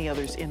see any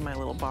others in my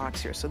little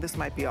box here, so this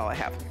might be all I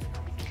have.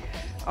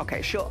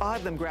 Okay, I'll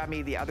have them grab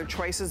me the other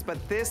choices, but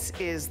this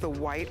is the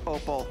white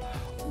opal.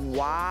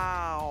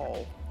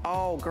 Wow.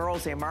 Oh,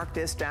 girls, they marked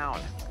this down.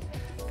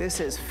 This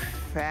is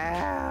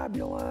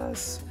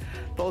fabulous.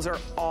 Those are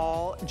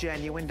all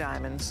genuine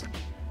diamonds.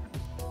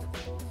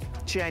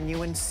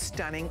 Genuine,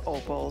 stunning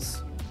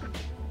opals.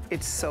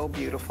 It's so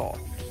beautiful.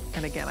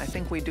 And again, I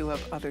think we do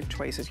have other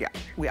choices. Yeah,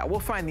 we'll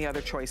find the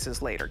other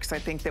choices later because I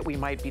think that we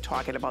might be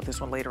talking about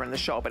this one later in the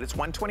show, but it's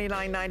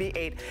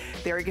 $129.98.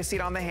 There you can see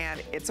it on the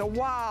hand. It's a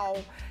wow.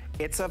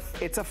 It's a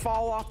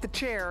fall off the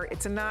chair.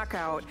 It's a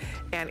knockout,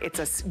 and it's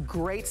a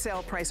great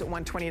sale price at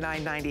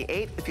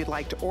 $129.98. If you'd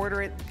like to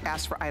order it,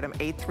 ask for item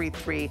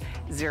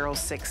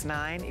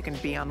 833069. You can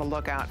be on the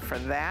lookout for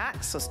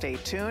that, so stay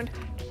tuned.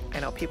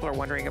 I know people are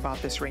wondering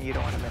about this ring. You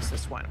don't want to miss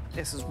this one.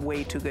 This is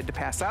way too good to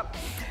pass up.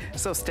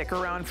 So stick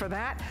around for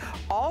that.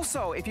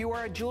 Also, if you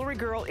are a jewelry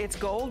girl, it's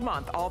gold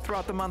month all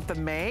throughout the month of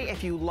May.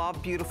 If you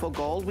love beautiful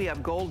gold, we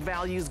have gold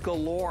values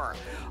galore.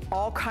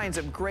 All kinds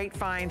of great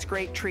finds,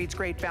 great treats,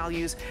 great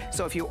values.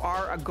 So if you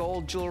are a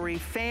gold jewelry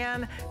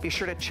fan, be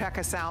sure to check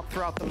us out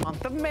throughout the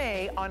month of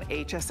May on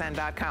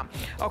hsn.com.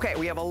 Okay,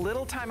 we have a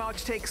little time out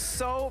to take.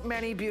 So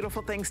many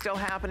beautiful things still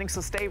happening,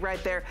 so stay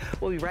right there.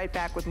 We'll be right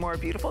back with more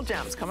beautiful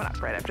gems coming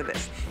up right after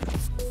this.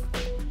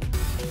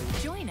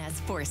 Join us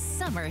for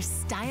Summer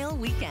Style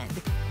Weekend.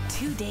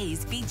 2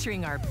 days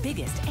featuring our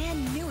biggest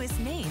and newest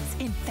names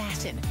in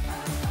fashion,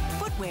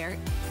 footwear,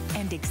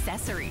 and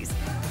accessories.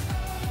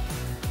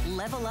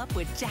 Level up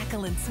with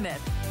Jacqueline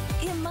Smith,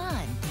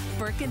 Iman,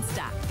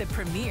 Birkenstock, the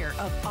premier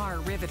of our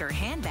Riveter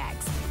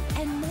handbags,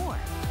 and more.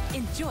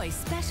 Enjoy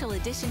special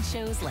edition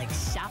shows like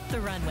Shop the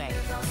Runway.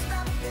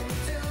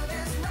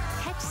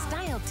 Catch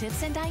style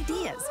tips and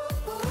ideas.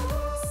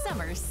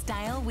 Summer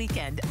Style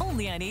Weekend,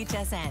 only on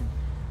HSN.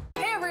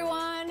 Hey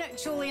everyone,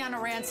 Juliana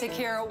Rancic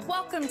here.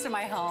 Welcome to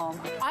my home.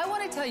 I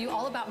want to tell you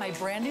all about my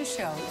brand new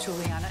show,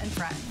 Juliana and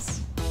Friends.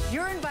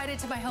 You're invited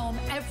to my home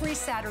every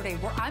Saturday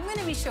where I'm going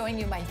to be showing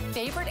you my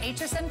favorite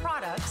HSN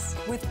products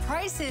with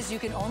prices you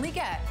can only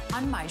get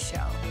on my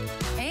show.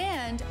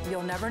 And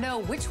you'll never know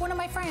which one of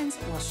my friends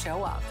will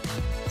show up.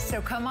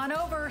 So come on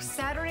over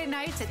Saturday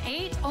nights at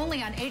 8,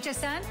 only on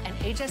HSN and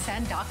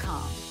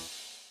hsn.com.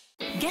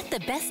 Get the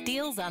best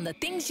deals on the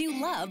things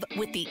you love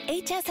with the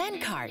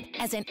HSN card.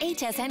 As an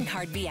HSN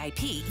card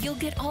VIP, you'll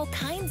get all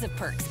kinds of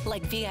perks,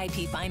 like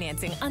VIP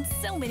financing on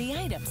so many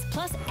items,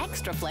 plus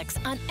extra flex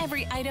on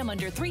every item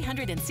under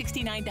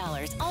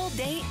 $369 all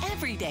day,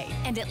 every day,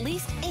 and at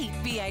least 8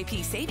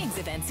 VIP savings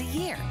events a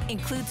year.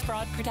 Includes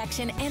fraud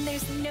protection, and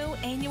there's no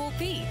annual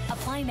fee.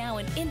 Apply now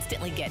and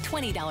instantly get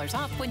 $20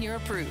 off when you're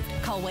approved.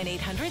 Call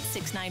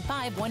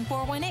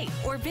 1-800-695-1418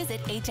 or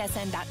visit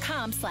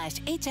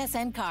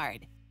hsn.com/HSN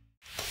card.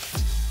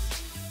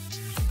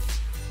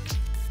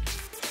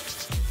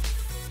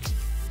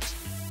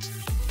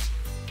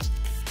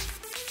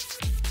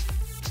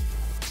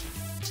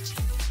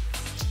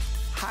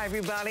 Hi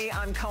everybody,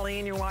 I'm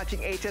Colleen, you're watching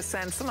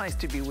HSN. So nice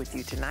to be with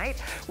you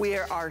tonight. We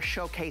are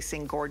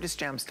showcasing gorgeous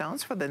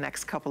gemstones for the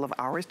next couple of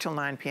hours till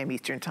 9 p.m.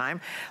 Eastern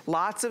time.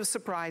 Lots of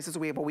surprises.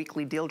 We have a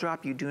weekly deal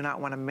drop you do not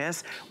want to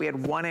miss. We had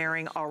one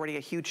airing, already a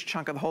huge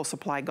chunk of the whole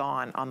supply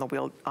gone on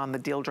the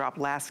deal drop.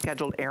 Last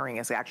scheduled airing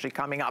is actually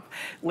coming up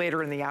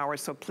later in the hour,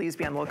 so please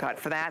be on the lookout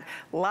for that.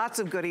 Lots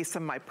of goodies,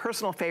 some of my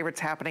personal favorites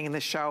happening in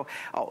this show.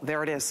 Oh,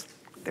 there it is.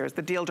 There's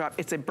the deal drop.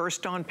 It's a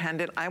birthstone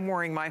pendant. I'm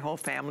wearing my whole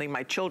family,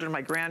 my children,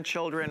 my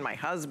grandchildren, my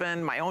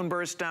husband, my own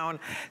birthstone.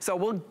 So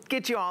we'll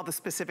get you all the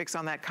specifics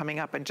on that coming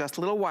up in just a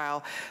little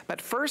while.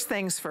 But first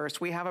things first,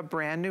 we have a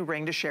brand new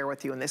ring to share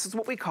with you. And this is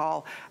what we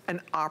call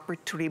an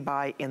opportunity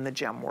buy in the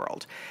gem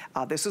world.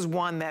 This is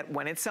one that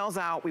when it sells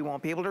out, we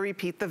won't be able to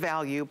repeat the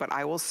value, but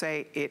I will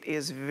say it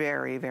is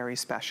very, very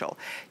special.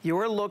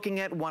 You're looking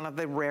at one of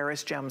the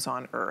rarest gems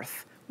on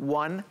earth.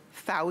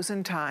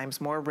 1,000 times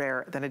more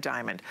rare than a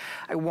diamond.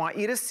 I want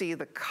you to see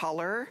the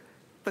color,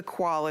 the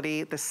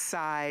quality, the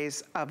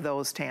size of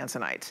those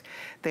tanzanites.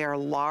 They are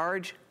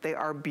large, they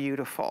are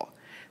beautiful.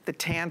 The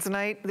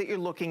tanzanite that you're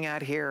looking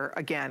at here,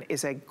 again,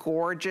 is a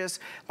gorgeous,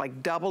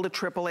 like double to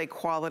triple A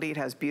quality. It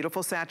has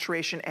beautiful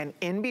saturation, and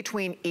in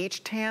between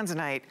each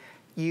tanzanite,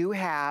 you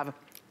have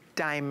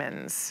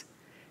diamonds.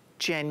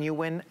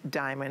 Genuine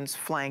diamonds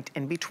flanked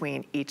in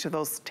between each of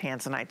those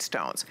tanzanite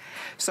stones.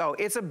 So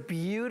it's a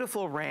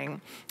beautiful ring.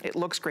 It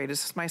looks great.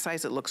 This is my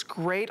size. It looks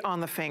great on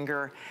the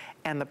finger,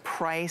 and the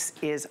price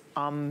is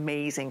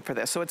amazing for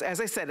this. So it's, as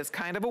I said, it's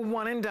kind of a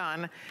one and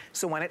done.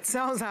 So when it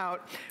sells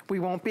out, we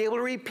won't be able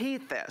to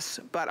repeat this.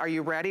 But are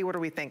you ready? What are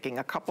we thinking?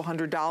 A couple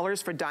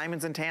 $100 for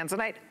diamonds and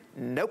tanzanite?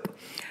 Nope.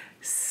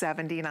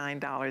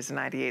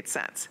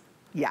 $79.98.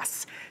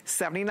 Yes,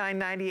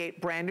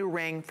 $79.98, brand new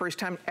ring, first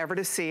time ever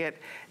to see it,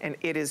 and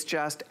it is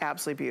just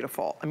absolutely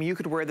beautiful. I mean, you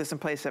could wear this in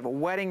place of a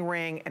wedding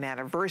ring, an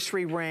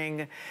anniversary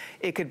ring,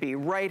 it could be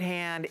right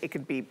hand, it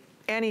could be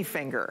any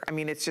finger. I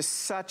mean, it's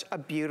just such a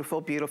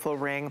beautiful, beautiful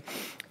ring.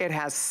 It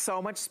has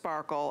so much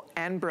sparkle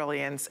and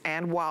brilliance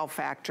and wow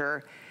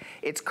factor.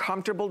 It's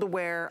comfortable to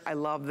wear. I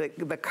love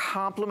the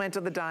complement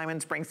of the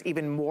diamonds brings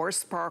even more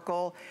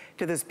sparkle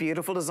to this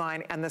beautiful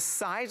design, and the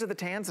size of the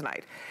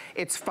tanzanite.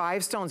 It's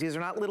 5 stones. These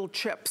are not little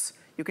chips.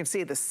 You can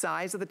see the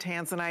size of the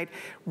tanzanite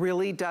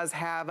really does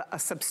have a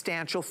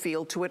substantial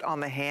feel to it on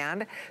the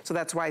hand. So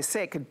that's why I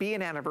say it could be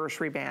an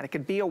anniversary band. It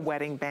could be a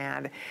wedding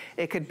band.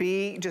 It could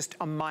be just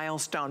a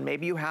milestone.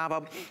 Maybe you have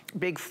a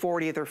big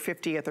 40th or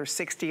 50th or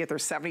 60th or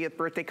 70th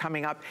birthday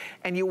coming up,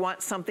 and you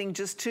want something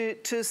just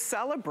to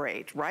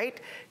celebrate,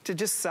 right? To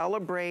just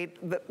celebrate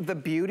the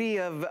beauty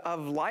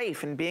of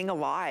life and being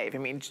alive. I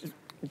mean,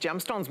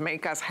 gemstones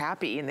make us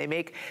happy, and they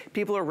make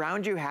people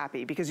around you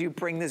happy because you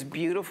bring this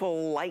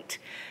beautiful light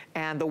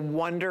and the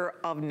wonder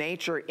of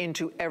nature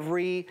into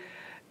every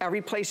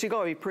Every place you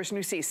go, every person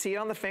you see it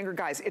on the finger.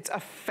 Guys, it's a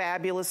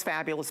fabulous,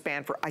 fabulous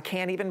band for, I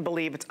can't even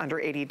believe it's under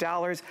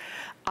 $80.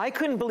 I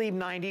couldn't believe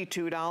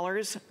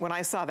 $92 when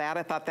I saw that.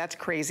 I thought that's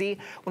crazy.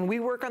 When we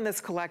work on this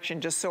collection,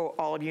 just so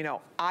all of you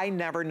know, I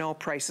never know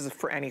prices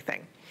for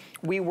anything.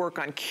 We work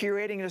on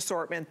curating an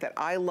assortment that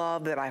I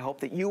love, that I hope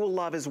that you will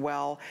love as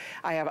well.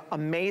 I have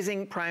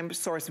amazing prime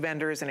source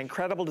vendors, an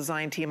incredible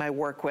design team I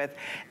work with,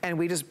 and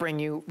we just bring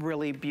you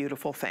really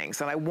beautiful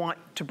things. And I want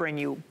to bring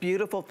you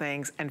beautiful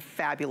things and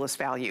fabulous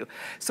value.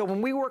 So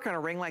when we work on a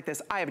ring like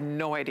this, I have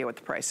no idea what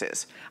the price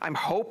is. I'm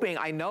hoping,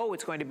 I know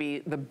it's going to be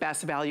the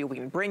best value we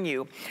can bring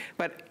you,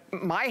 but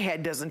my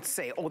head doesn't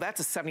say, oh,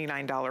 that's a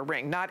 $79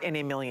 ring, not in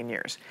a million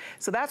years.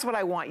 So that's what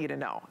I want you to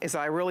know, is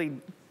I really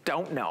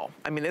don't know.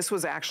 I mean, this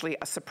was actually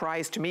a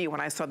surprise to me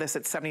when I saw this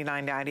at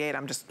 $79.98.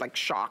 I'm just like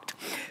shocked.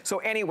 So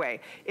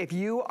anyway, if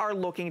you are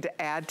looking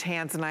to add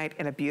tanzanite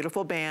in a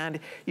beautiful band,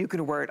 you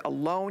can wear it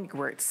alone, you can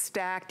wear it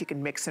stacked, you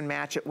can mix and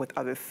match it with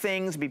other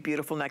things, be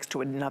beautiful next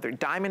to another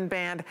diamond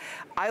band.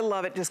 I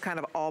love it just kind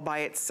of all by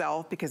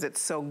itself because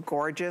it's so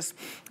gorgeous.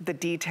 The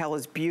detail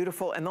is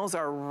beautiful, and those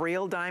are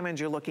real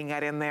diamonds you're looking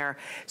at in there.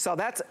 So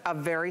that's a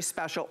very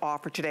special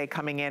offer today,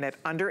 coming in at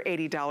under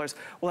 $80.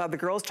 We'll have the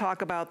girls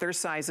talk about their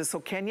sizes. So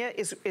Kenya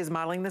is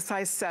modeling the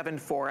size 7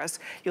 for us.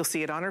 You'll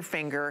see it on her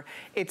finger.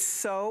 It's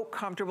so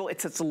comfortable. It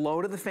sits low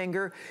to the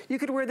finger. You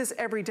could wear this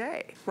every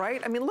day,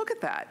 right? I mean, look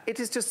at that. It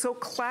is just so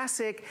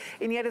classic,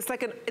 and yet it's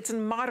like it's a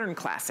modern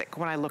classic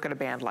when I look at a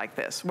band like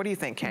this. What do you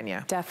think,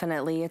 Kenya?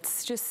 Definitely.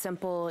 It's just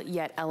simple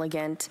yet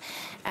elegant.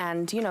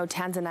 And, you know,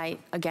 tanzanite,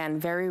 again,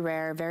 very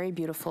rare, very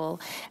beautiful.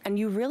 And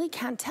you really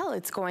can't tell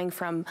it's going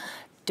from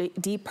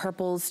deep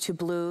purples to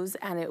blues,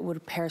 and it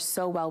would pair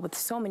so well with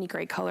so many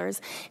great colors,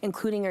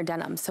 including your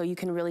denim. So you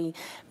can really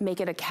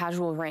make it a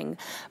casual ring,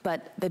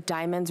 but the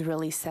diamonds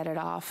really set it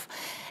off.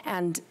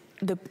 And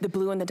the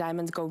blue and the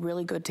diamonds go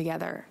really good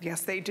together.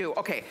 Yes, they do.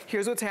 Okay,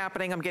 here's what's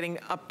happening. I'm getting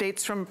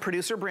updates from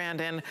producer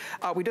Brandon.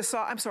 We just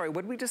saw, I'm sorry,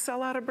 what did we just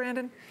sell out of,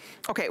 Brandon?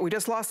 Okay, we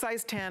just lost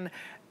size 10.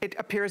 It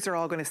appears they're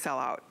all going to sell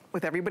out.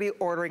 With everybody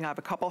ordering up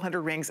a couple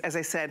hundred rings, as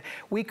I said,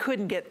 we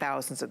couldn't get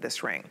thousands of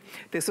this ring.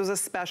 This was a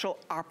special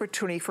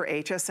opportunity for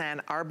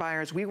HSN. Our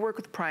buyers, we work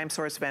with prime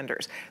source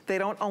vendors. They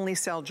don't only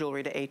sell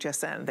jewelry to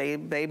HSN.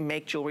 They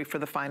make jewelry for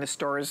the finest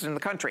stores in the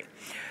country.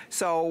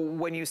 So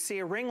when you see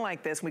a ring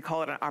like this, we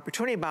call it an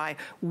opportunity buy.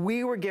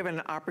 We were given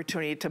an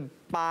opportunity to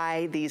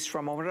buy these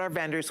from one of our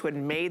vendors who had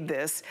made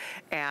this,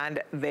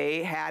 and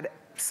they had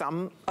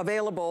some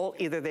available.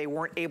 Either they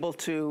weren't able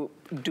to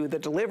do the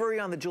delivery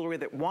on the jewelry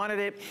that wanted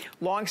it.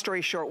 Long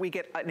story short, we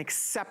get an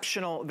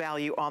exceptional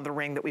value on the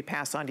ring that we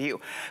pass on to you.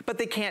 But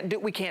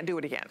we can't do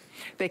it again.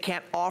 They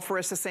can't offer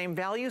us the same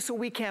value, so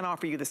we can't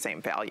offer you the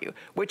same value,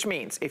 which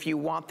means if you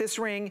want this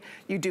ring,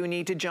 you do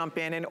need to jump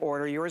in and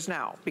order yours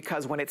now,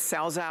 because when it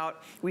sells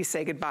out, we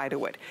say goodbye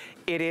to it.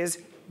 It is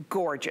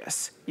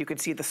gorgeous. You can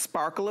see the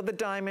sparkle of the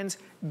diamonds,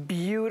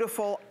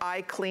 beautiful,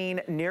 eye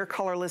clean, near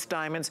colorless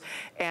diamonds,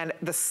 and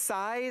the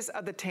size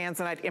of the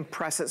tanzanite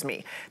impresses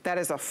me. That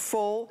is a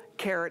full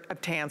carat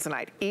of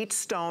tanzanite. Each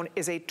stone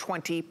is a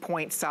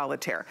 20-point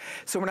solitaire.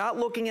 So we're not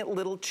looking at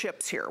little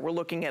chips here. We're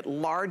looking at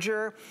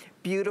larger,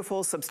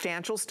 beautiful,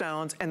 substantial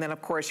stones, and then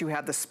of course you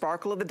have the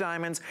sparkle of the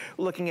diamonds,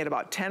 looking at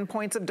about 10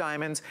 points of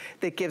diamonds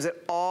that gives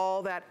it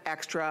all that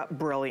extra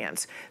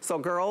brilliance. So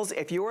girls,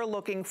 if you are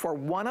looking for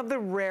one of the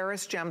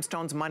rarest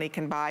gemstones money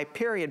can buy,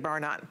 period, bar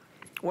none.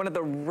 One of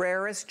the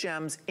rarest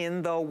gems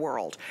in the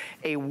world.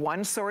 A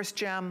one-source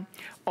gem,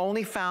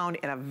 only found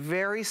in a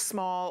very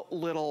small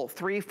little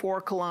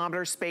 3-4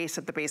 kilometer space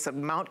at the base of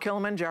Mount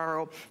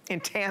Kilimanjaro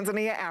in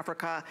Tanzania,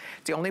 Africa.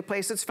 It's the only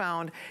place it's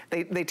found.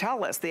 They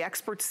tell us, the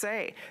experts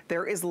say,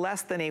 there is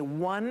less than a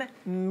 1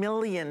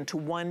 million to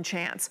 1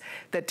 chance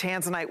that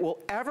tanzanite will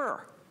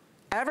ever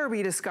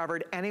be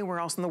discovered anywhere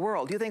else in the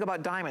world. You think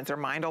about diamonds, they're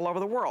mined all over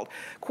the world.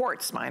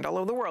 Quartz, mined all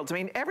over the world. I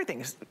mean,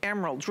 everything is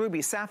emeralds,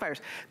 rubies, sapphires.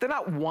 They're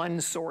not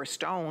one source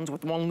stones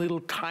with one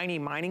little tiny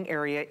mining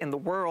area in the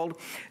world,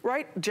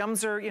 right?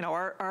 Gems are, you know,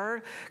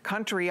 our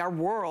country, our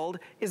world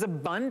is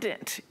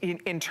abundant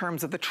in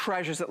terms of the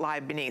treasures that lie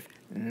beneath.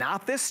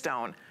 Not this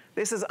stone.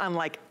 This is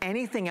unlike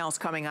anything else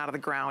coming out of the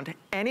ground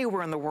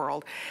anywhere in the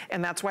world,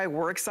 and that's why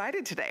we're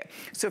excited today.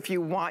 So if you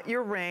want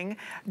your ring,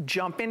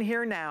 jump in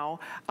here now.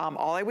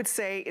 All I would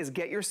say is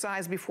get your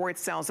size before it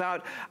sells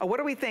out. What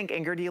do we think,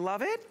 Ingrid? Do you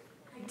love it?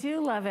 I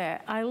do love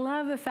it. I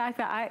love the fact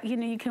that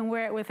you can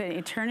wear it with an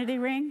eternity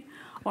ring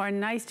or a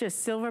nice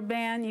just silver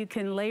band. You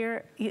can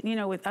layer,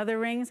 with other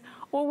rings,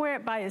 or wear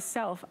it by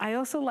itself. I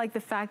also like the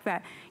fact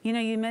that,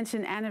 you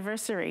mentioned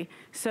anniversary.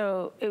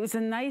 So it was a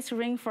nice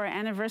ring for an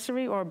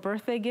anniversary or a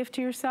birthday gift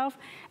to yourself.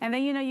 And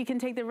then, you can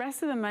take the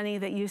rest of the money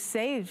that you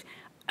saved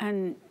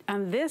on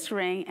this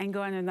ring and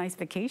go on a nice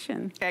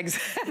vacation.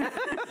 Exactly.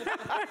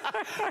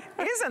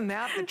 Isn't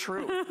that the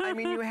truth? I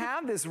mean, you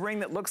have this ring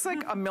that looks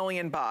like $1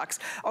 million.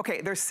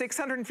 Okay, there's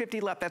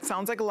 650 left. That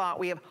sounds like a lot.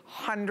 We have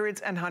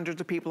hundreds and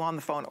hundreds of people on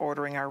the phone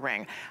ordering our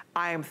ring.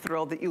 I am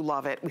thrilled that you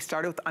love it. We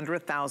started with under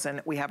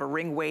 1,000. We have a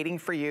ring waiting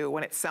for you.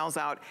 When it sells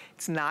out,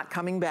 it's not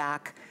coming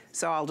back.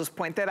 So I'll just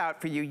point that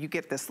out for you. You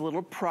get this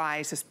little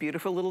prize, this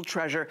beautiful little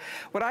treasure.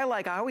 What I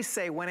like, I always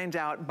say, when in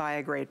doubt, buy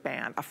a great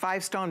band. A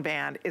 5-stone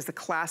band is the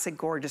classic,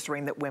 gorgeous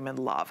ring that women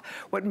love.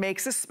 What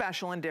makes this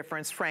special and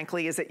different,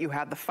 frankly, is that you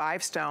have the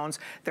 5 stones.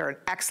 They're an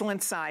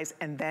excellent size,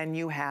 and then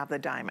you have the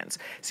diamonds.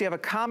 So you have a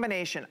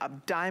combination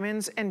of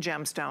diamonds and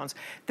gemstones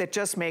that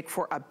just make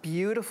for a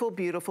beautiful,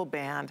 beautiful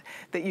band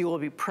that you will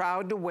be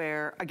proud to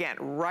wear. Again,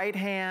 right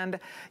hand,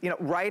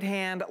 right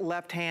hand,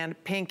 left hand,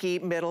 pinky,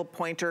 middle,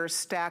 pointer,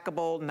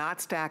 stackable, not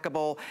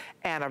stackable,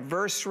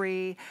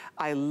 anniversary,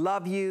 I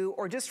love you,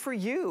 or just for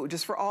you,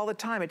 just for all the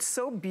time. It's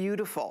so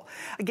beautiful.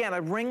 Again,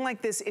 a ring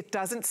like this, it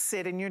doesn't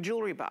sit in your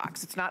jewelry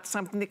box. It's not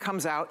something that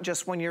comes out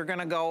just when you're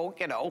gonna go,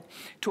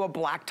 to a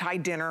black tie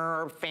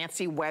dinner or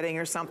fancy wedding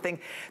or something.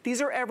 These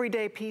are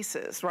everyday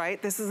pieces,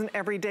 right? This is an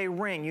everyday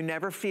ring. You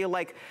never feel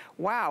like,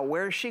 wow,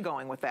 where is she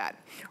going with that,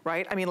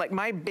 right? I mean, like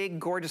my big,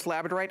 gorgeous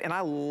labradorite, and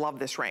I love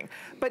this ring.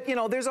 But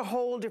there's a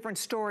whole different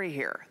story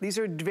here. These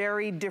are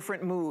very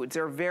different moods.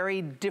 They're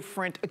very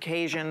different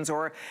occasions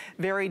or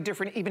very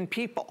different even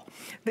people.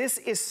 This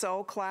is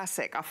so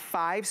classic. A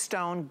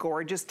 5-stone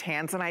gorgeous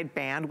tanzanite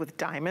band with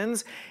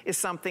diamonds is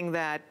something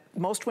that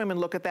most women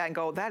look at that and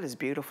go, that is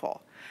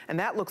beautiful. And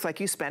that looks like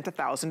you spent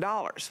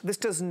 $1,000. This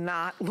does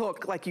not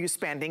look like you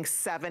spending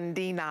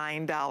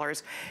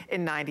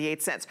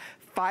 $79.98.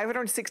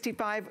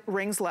 565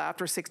 rings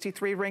left, or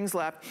 63 rings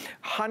left,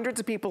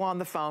 hundreds of people on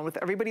the phone. With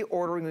everybody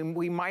ordering,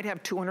 we might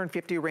have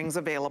 250 rings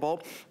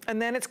available,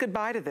 and then it's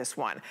goodbye to this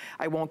one.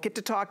 I won't get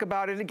to talk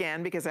about it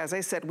again because, as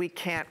I said, we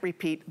can't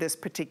repeat this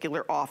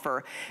particular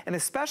offer. And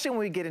especially when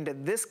we get into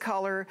this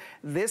color,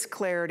 this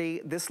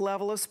clarity, this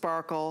level of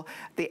sparkle,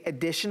 the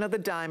addition of the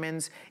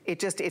diamonds,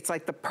 it's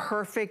like the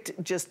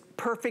perfect, just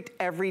perfect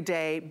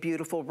everyday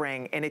beautiful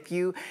ring. And if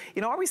I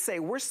always say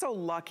we're so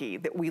lucky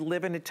that we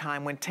live in a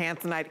time when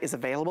tanzanite is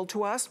available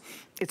to us,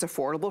 it's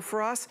affordable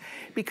for us,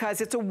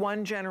 because it's a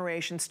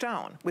 1-generation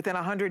stone. Within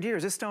 100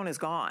 years, this stone is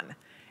gone.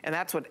 And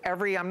that's what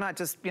I'm not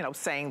just,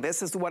 saying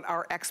this is what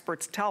our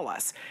experts tell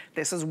us.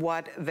 This is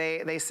what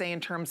they say in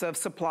terms of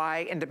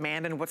supply and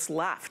demand and what's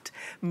left.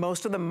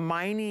 Most of the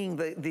mining,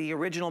 the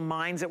original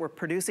mines that were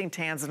producing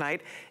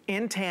tanzanite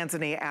in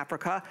Tanzania,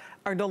 Africa,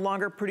 are no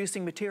longer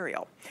producing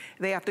material.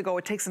 They have to go,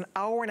 it takes an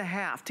hour and a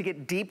half to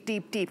get deep,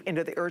 deep, deep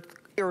into the Earth's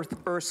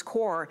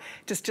core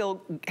to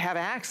still have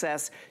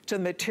access to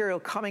the material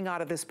coming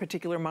out of this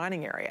particular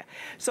mining area.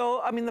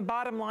 So, I mean, the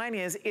bottom line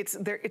is it's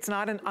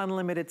not an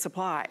unlimited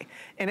supply,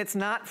 and it's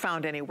not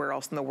found anywhere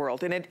else in the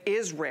world, and it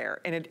is rare,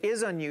 and it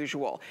is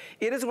unusual.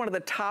 It is one of the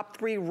top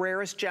 3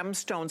 rarest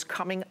gemstones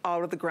coming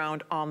out of the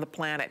ground on the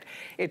planet.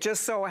 It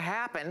just so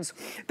happens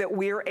that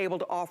we are able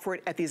to offer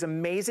it at these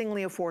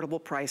amazingly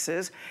affordable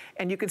prices,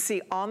 and you can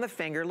see on the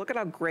finger, look at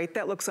how great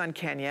that looks on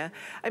Kenya.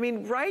 I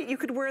mean, right, you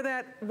could wear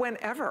that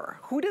whenever.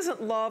 Who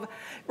doesn't love,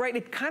 right?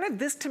 It kind of,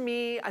 this to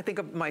me, I think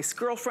of my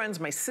girlfriends,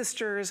 my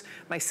sisters,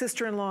 my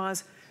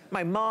sister-in-laws,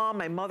 my mom,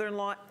 my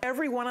mother-in-law.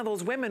 Every one of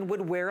those women would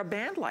wear a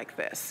band like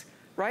this,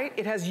 right?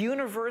 It has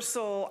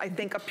universal, I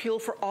think, appeal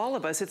for all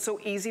of us. It's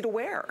so easy to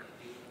wear.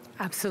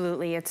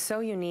 Absolutely, it's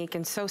so unique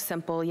and so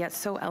simple, yet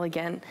so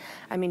elegant.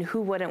 I mean,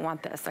 who wouldn't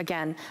want this?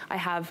 Again, I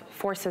have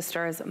 4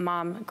 sisters,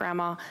 mom,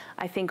 grandma.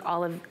 I think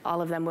all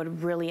of them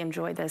would really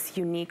enjoy this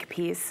unique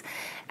piece.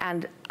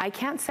 And I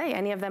can't say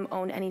any of them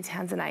own any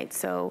tanzanite,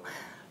 so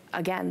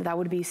again, that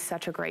would be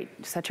such a great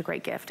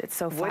gift. It's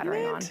so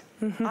flattering on.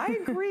 I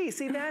agree.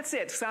 See, that's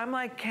it. So I'm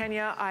like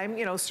Kenya. I'm,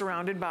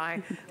 surrounded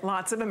by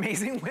lots of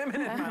amazing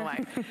women in my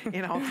life.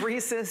 3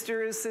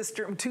 sisters,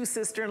 2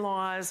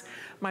 sister-in-laws,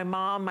 my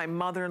mom, my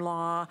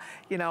mother-in-law,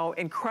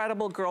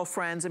 incredible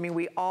girlfriends. I mean,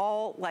 we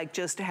all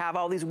just have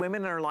all these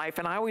women in our life,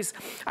 and I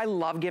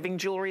love giving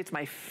jewelry. It's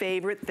my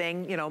favorite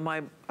thing.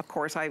 Of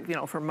course,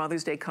 for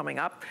Mother's Day coming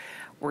up,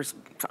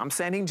 I'm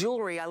sending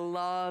jewelry. I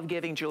love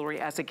giving jewelry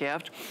as a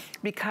gift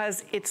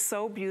because it's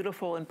so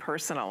beautiful and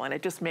personal, and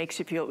it just makes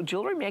you feel,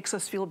 jewelry makes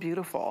us feel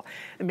beautiful.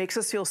 It makes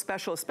us feel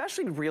special,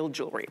 especially real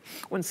jewelry.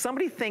 When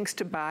somebody thinks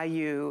to buy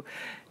you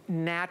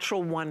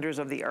natural wonders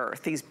of the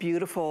earth, these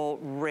beautiful,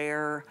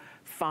 rare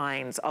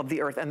finds of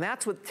the earth, and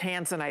that's what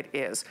tanzanite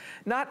is.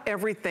 Not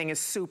everything is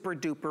super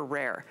duper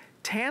rare.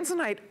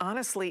 Tanzanite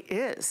honestly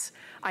is.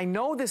 I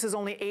know this is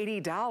only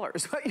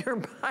 $80, but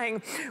you're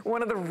buying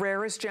one of the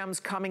rarest gems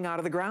coming out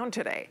of the ground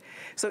today.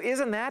 So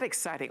isn't that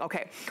exciting?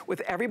 Okay,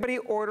 with everybody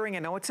ordering, I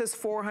know it says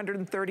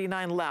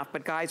 439 left,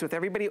 but guys, with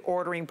everybody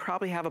ordering,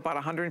 probably have about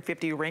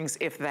 150 rings,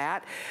 if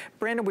that.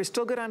 Brandon, we're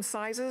still good on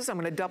sizes? I'm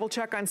gonna double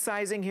check on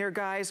sizing here,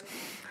 guys.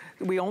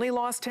 We only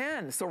lost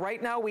 10. So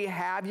right now we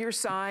have your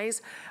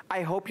size.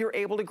 I hope you're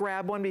able to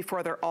grab one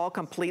before they're all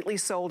completely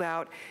sold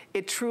out.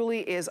 It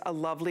truly is a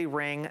lovely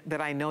ring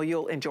that I know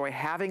you'll enjoy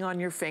having on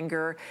your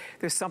finger.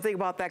 There's something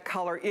about that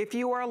color. If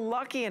you are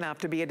lucky enough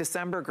to be a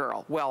December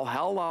girl, well,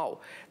 hello.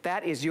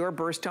 That is your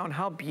birthstone.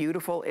 How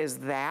beautiful is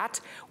that?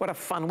 What a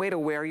fun way to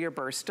wear your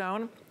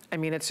birthstone. I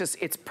mean, it's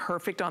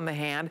perfect on the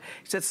hand.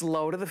 It sits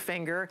low to the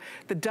finger.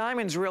 The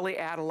diamonds really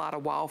add a lot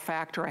of wow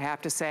factor, I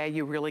have to say.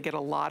 You really get a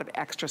lot of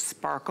extra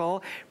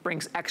sparkle,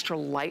 brings extra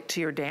light to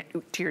your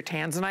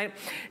tanzanite.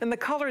 And the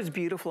color is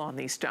beautiful on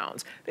these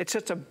stones. It's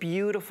just a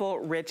beautiful,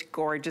 rich,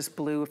 gorgeous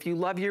blue. If you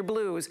love your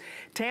blues,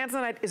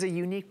 tanzanite is a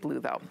unique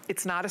blue though.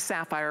 It's not a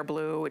sapphire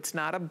blue. It's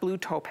not a blue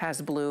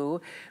topaz blue.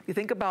 You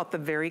think about the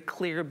very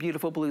clear,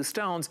 beautiful blue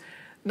stones,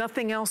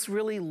 nothing else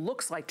really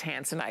looks like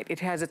tanzanite.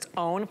 It has its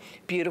own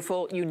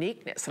beautiful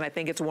uniqueness, and I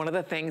think it's one of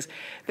the things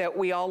that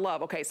we all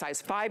love. Okay,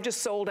 size 5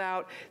 just sold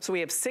out, so we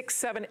have 6,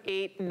 7,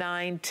 8,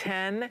 9,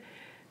 10,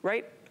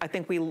 right? I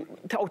think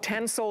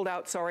 10 sold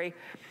out, sorry.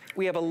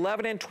 We have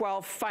 11 and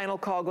 12, final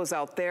call goes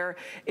out there.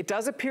 It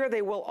does appear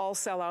they will all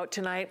sell out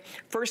tonight.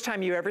 First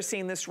time you've ever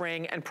seen this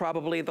ring, and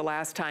probably the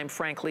last time,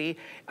 frankly.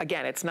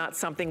 Again, it's not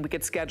something we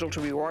could schedule to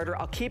reorder.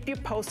 I'll keep you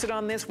posted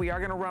on this. We are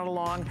gonna run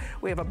along.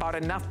 We have about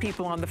enough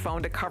people on the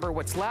phone to cover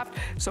what's left,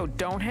 so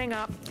don't hang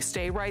up,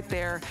 stay right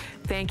there.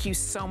 Thank you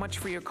so much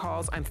for your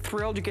calls. I'm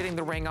thrilled you're getting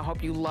the ring. I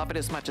hope you love it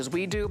as much as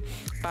we do.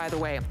 By the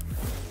way,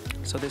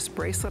 so this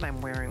bracelet I'm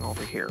wearing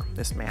over here,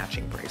 this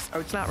matching bracelet, oh,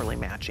 it's not really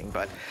matching,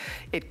 but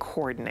it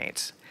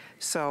coordinates.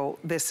 So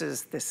this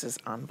is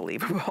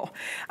unbelievable.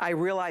 I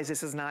realize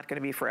this is not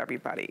gonna be for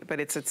everybody, but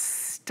it's a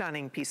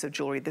stunning piece of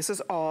jewelry. This is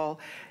all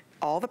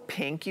the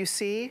pink you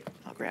see.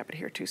 I'll grab it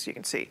here too so you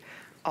can see.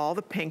 All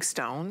the pink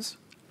stones,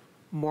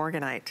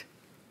 morganite,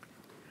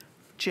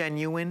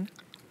 genuine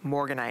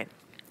morganite.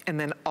 And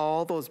then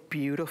all those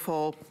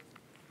beautiful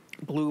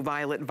blue,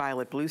 violet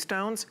blue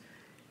stones,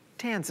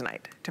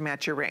 tanzanite to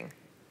match your ring.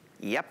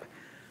 Yep.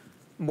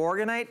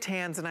 Morganite,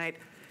 tanzanite.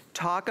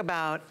 Talk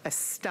about a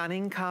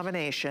stunning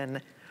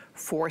combination.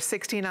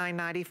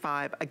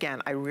 $469.95.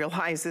 Again, I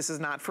realize this is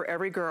not for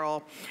every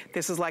girl.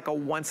 This is like a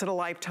once in a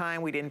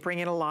lifetime. We didn't bring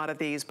in a lot of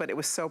these, but it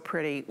was so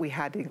pretty, we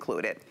had to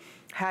include it.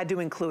 Had to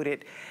include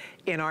it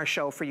in our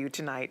show for you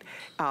tonight.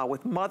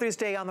 With Mother's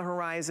Day on the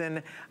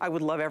horizon, I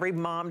would love every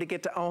mom to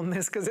get to own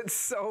this because it's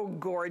so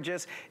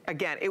gorgeous.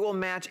 Again, it will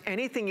match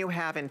anything you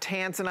have in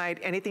tanzanite,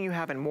 anything you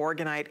have in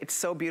morganite. It's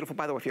so beautiful.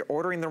 By the way, if you're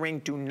ordering the ring,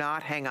 do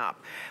not hang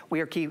up. We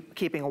are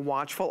keeping a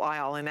watchful eye.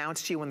 I'll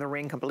announce to you when the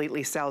ring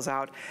completely sells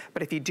out.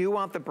 But if you do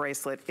want the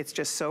bracelet, it's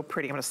just so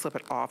pretty. I'm gonna slip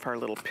it off our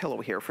little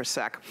pillow here for a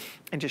sec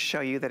and just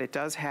show you that it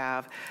does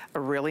have a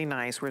really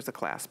nice, where's the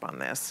clasp on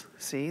this?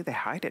 See, they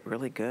hide it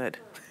really good.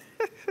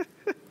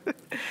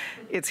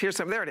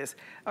 There it is.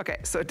 Okay,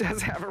 so it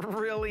does have a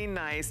really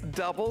nice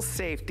double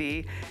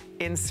safety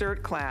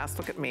insert clasp.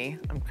 Look at me,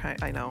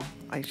 I know,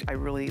 I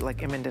really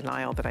am in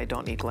denial that I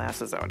don't need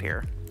glasses out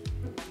here,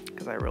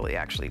 because I really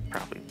actually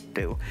probably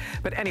do.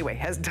 But anyway,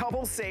 has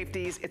double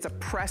safeties. It's a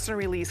press and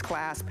release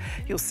clasp.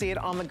 You'll see it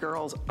on the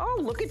girls. Oh,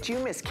 look at you,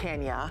 Miss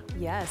Kenya.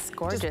 Yes,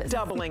 gorgeous. Just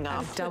doubling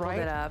up, I've doubled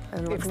it up.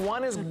 And if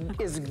one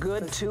is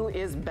good, two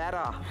is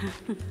better.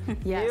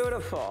 Yes.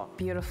 Beautiful.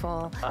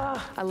 Beautiful.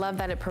 I love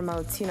that it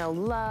promotes,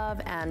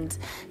 love and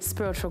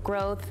spiritual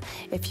growth.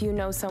 If you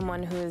know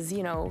someone who is,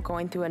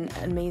 going through an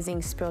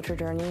amazing spiritual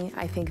journey,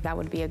 I think that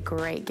would be a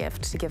great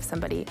gift to give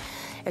somebody.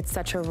 It's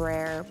such a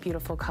rare,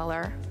 beautiful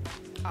color.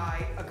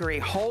 I agree.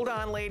 Hold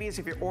on, ladies.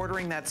 If you're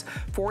ordering, that's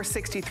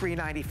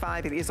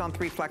 $463.95. It is on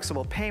 3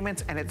 flexible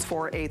payments, and it's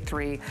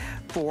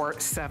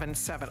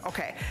 $483,477.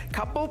 Okay,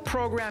 couple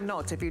program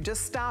notes. If you're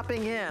just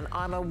stopping in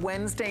on a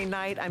Wednesday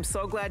night, I'm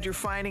so glad you're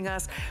finding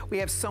us. We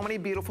have so many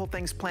beautiful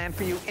things planned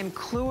for you,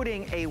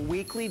 including a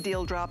weekly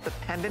deal drop. The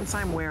pendants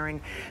I'm wearing,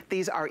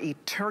 these are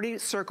Eternity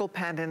Circle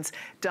pendants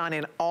done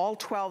in all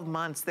 12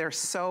 months. They're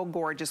so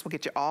gorgeous. We'll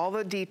get you all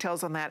the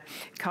details on that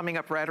coming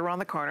up right around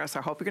the corner,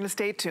 so I hope you're going to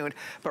stay tuned.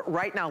 But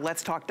right now,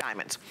 let's talk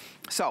diamonds.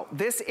 So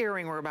this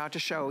earring we're about to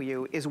show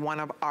you is one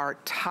of our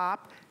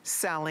top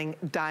selling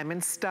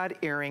diamond stud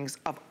earrings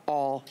of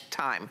all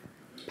time,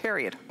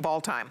 period, of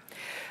all time.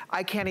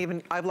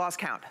 I've lost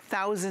count.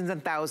 Thousands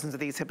and thousands of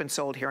these have been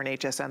sold here on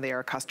HSN. They are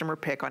a customer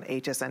pick on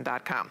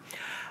hsn.com.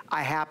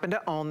 I happen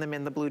to own them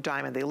in the blue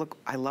diamond.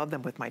 I love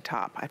them with my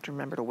top. I have to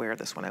remember to wear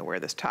this when I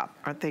wear this top.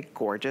 Aren't they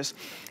gorgeous?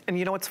 And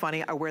you know what's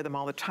funny? I wear them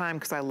all the time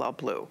because I love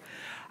blue.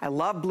 I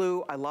love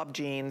blue, I love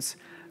jeans.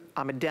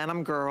 I'm a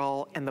denim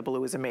girl, and the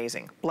blue is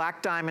amazing.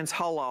 Black diamonds,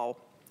 hello.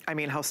 I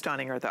mean, how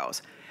stunning are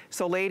those?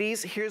 So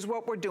ladies, here's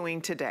what we're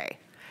doing today.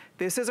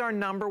 This is our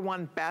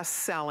 #1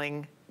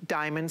 best-selling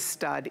diamond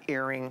stud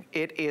earring.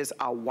 It is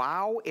a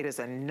wow, it is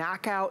a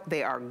knockout.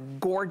 They are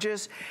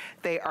gorgeous.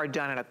 They are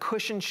done in a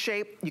cushion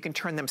shape. You can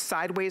turn them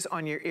sideways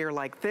on your ear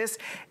like this,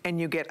 and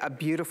you get a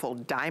beautiful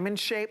diamond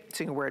shape.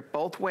 So you can wear it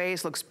both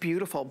ways. Looks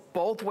beautiful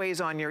both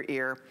ways on your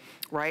ear,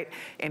 right?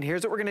 And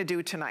here's what we're gonna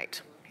do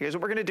tonight. Here's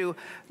what we're gonna do.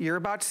 You're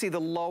about to see the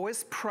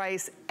lowest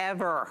price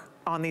ever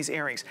on these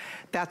earrings.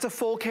 That's a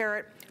full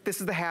carat. This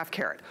is the half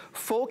carat.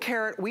 Full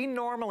carat, we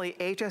normally,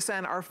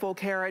 HSN, our full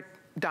carat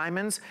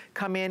diamonds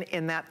come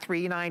in that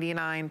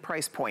 $399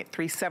 price point,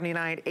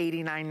 $379,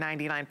 $89,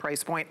 $99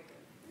 price point.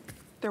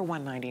 They're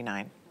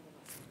 $199.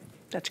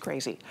 That's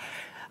crazy.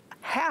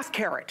 Half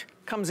carat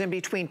comes in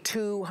between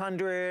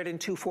 $200 and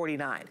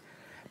 $249.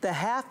 The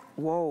half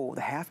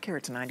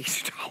carat's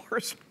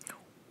 $92.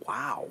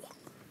 Wow,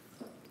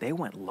 they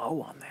went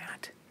low on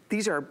that.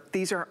 These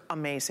are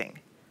amazing.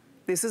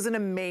 This is an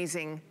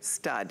amazing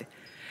stud.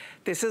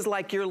 This is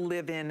like your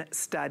live-in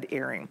stud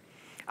earring.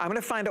 I'm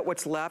gonna find out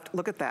what's left.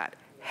 Look at that.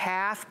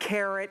 Half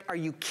carat, are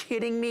you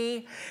kidding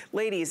me?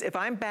 Ladies, if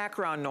I'm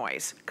background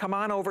noise, come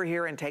on over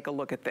here and take a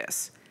look at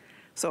this.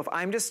 So if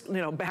I'm just,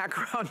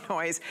 background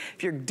noise,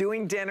 if you're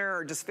doing dinner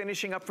or just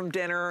finishing up from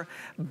dinner,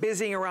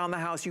 busying around the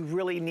house, you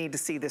really need to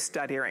see this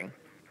stud earring.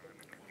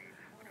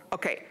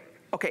 Okay,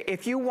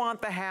 if you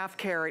want the half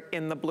carat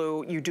in the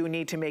blue, you do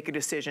need to make a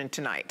decision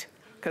tonight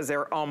because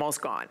they're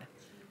almost gone.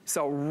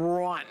 So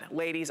run,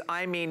 ladies.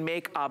 I mean,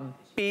 make a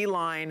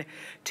beeline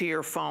to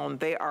your phone.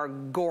 They are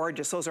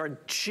gorgeous. Those are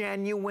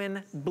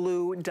genuine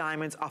blue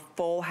diamonds, a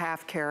full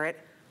half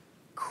carat.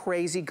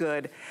 Crazy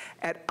good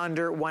at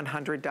under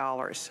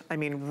 $100. I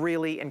mean,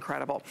 really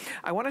incredible.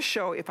 I want to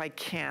show, if I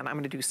can, I'm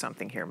going to do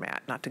something here,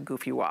 Matt, not to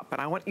goof you up, but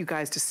I want you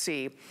guys to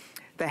see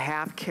the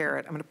half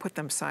carat. I'm going to put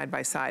them side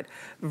by side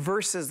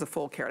versus the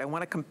full carat. I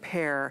want to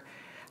compare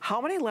how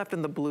many left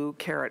in the blue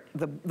carat,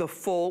 the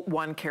full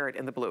 1 carat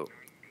in the blue.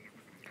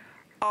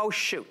 Oh,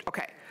 shoot.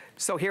 Okay,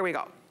 so here we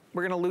go.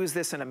 We're gonna lose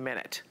this in a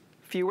minute.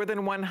 Fewer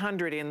than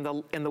 100 in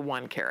the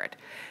 1 carat.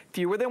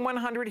 Fewer than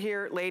 100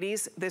 here,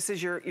 ladies. This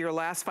is your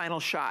last final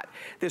shot.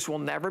 This will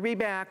never be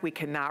back. We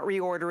cannot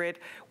reorder it.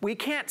 We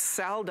can't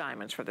sell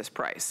diamonds for this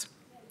price.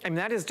 I mean,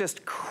 that is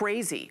just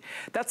crazy.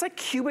 That's like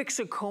cubic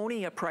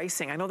zirconia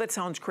pricing. I know that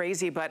sounds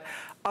crazy, but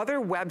other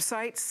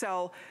websites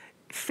sell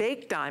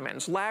fake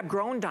diamonds,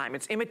 lab-grown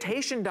diamonds,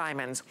 imitation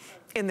diamonds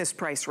in this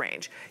price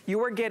range.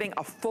 You are getting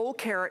a full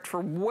carat for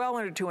well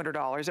under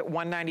 $200 at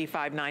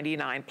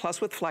 $195.99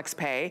 plus with flex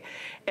pay.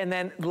 And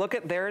then look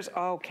at theirs.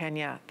 Oh,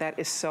 Kenya, that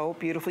is so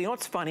beautiful. You know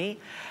what's funny?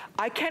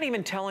 I can't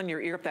even tell in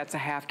your ear if that's a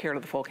half carat or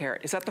the full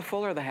carat. Is that the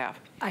full or the half?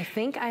 I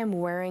think I am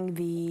wearing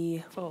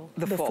the full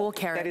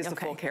carat. That is the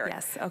full carat.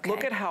 Yes, okay.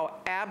 Look at how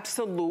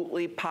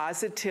absolutely,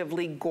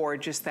 positively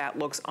gorgeous that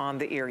looks on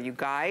the ear. You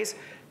guys,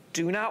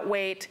 do not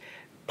wait.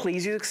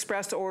 Please use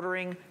express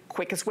ordering,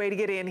 quickest way to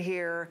get in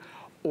here.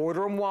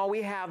 Order them while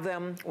we have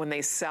them. When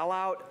they sell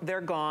out,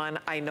 they're gone.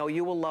 I know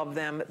you will love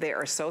them. They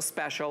are so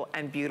special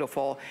and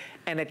beautiful,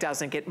 and it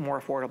doesn't get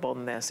more affordable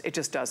than this. It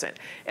just doesn't.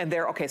 And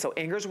okay, so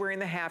Inger's wearing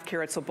the half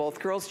carat, so both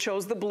girls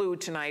chose the blue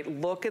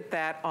tonight. Look at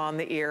that on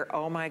the ear.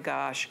 Oh my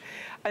gosh.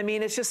 I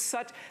mean, it's just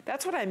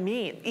that's what I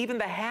mean. Even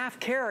the half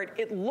carat,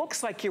 it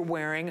looks like you're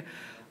wearing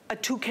a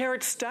 2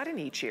 carat stud in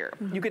each ear.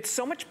 Mm-hmm. You get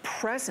so much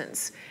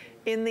presence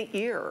in the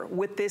ear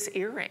with this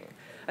earring.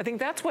 I think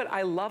that's what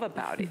I love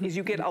about it, is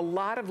you get a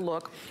lot of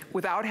look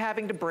without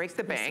having to break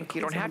the bank.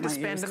 You don't have to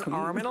spend an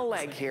arm and a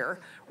leg here,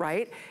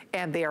 right?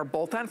 And they are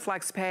both on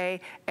flex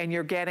pay, and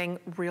you're getting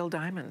real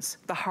diamonds,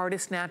 the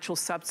hardest natural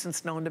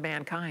substance known to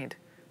mankind.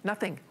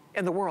 Nothing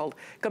in the world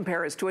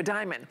compares to a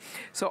diamond.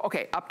 So,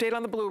 okay, update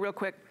on the blue real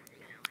quick.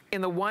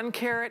 In the 1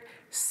 carat,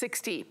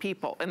 60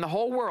 people in the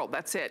whole world.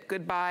 That's it.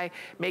 Goodbye.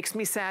 Makes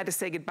me sad to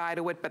say goodbye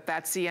to it, but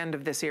that's the end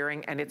of this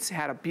earring, and it's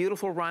had a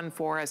beautiful run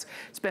for us.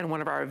 It's been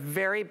one of our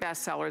very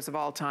best sellers of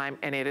all time,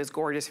 and it is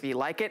gorgeous. If you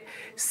like it,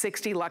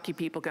 60 lucky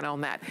people can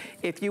own that.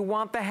 If you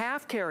want the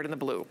half carat in the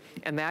blue,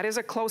 and that is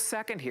a close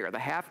second here, the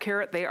half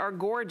carat, they are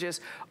gorgeous.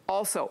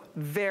 Also,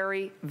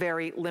 very,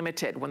 very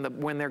limited.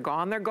 When they're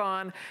gone, they're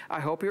gone. I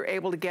hope you're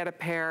able to get a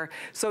pair.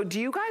 So do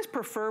you guys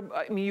prefer,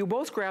 I mean, you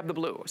both grab the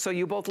blue, so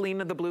you both lean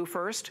to the blue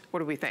first?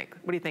 What do we think?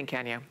 What do you think,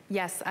 Kenya?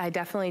 Yes, I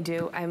definitely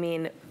do. I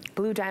mean,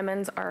 blue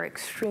diamonds are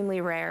extremely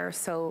rare,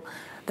 so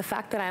the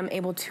fact that I'm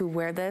able to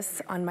wear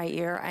this on my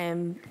ear,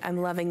 I'm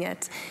loving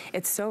it.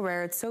 It's so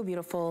rare, it's so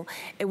beautiful.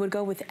 It would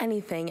go with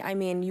anything. I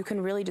mean, you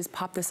can really just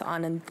pop this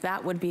on and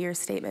that would be your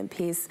statement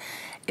piece.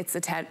 It's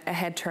a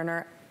head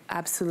turner,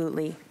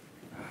 absolutely.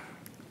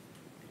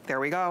 There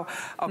we go.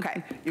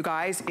 Okay, you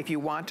guys, if you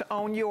want to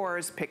own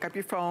yours, pick up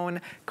your phone,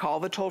 call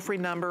the toll-free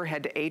number,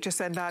 head to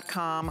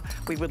hsn.com.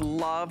 We would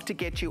love to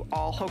get you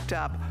all hooked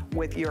up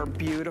with your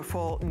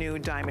beautiful new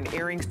diamond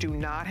earrings. Do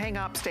not hang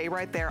up, stay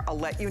right there. I'll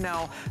let you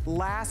know.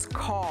 Last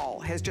call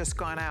has just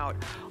gone out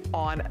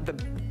on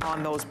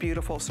those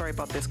beautiful, sorry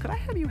about this. Could I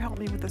have you help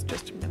me with this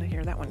just a minute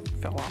here? That one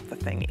fell off the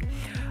thingy.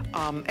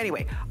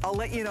 Anyway, I'll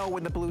let you know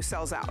when the blue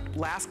sells out.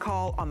 Last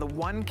call on the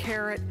 1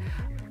 carat.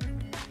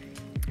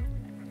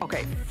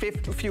 Okay,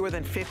 fewer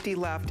than 50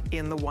 left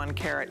in the 1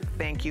 carat.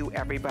 Thank you,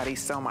 everybody,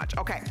 so much.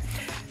 Okay,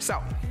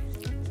 so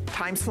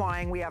time's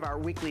flying. We have our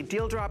weekly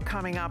deal drop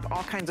coming up,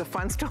 all kinds of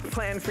fun stuff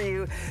planned for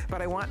you,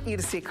 but I want you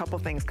to see a couple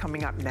things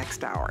coming up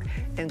next hour,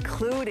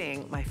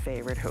 including my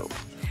favorite hoop.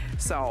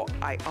 So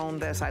I own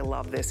this, I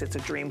love this. It's a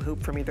dream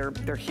hoop for me,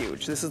 they're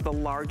huge. This is the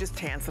largest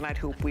tanzanite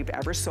hoop we've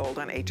ever sold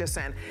on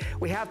HSN.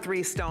 We have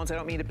 3 stones. I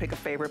don't mean to pick a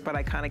favorite, but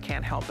I kind of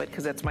can't help it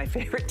because it's my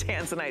favorite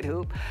tanzanite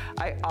hoop.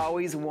 I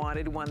always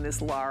wanted one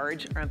this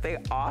large. Aren't they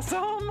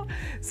awesome?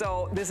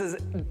 So this is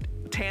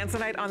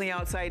tanzanite on the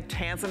outside,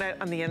 tanzanite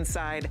on the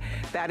inside.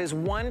 That is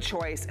one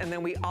choice. And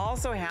then we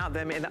also have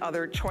them in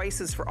other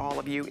choices for all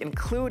of you,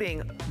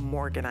 including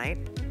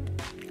morganite,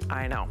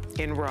 I know,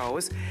 in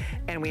rose,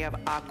 and we have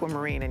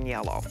aquamarine in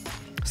yellow.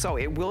 So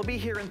it will be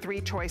here in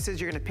 3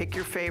 choices. You're gonna pick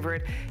your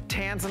favorite.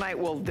 Tanzanite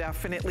will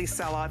definitely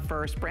sell out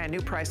first. Brand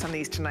new price on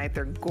these tonight.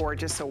 They're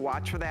gorgeous, so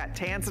watch for that.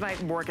 Tanzanite,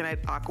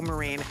 morganite,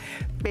 aquamarine,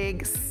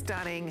 big,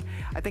 stunning.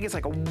 I think it's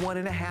like a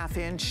 1.5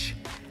 inch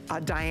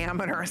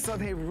diameter, so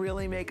they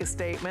really make a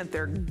statement.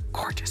 They're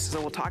gorgeous,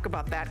 so we'll talk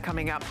about that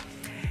coming up.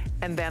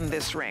 And then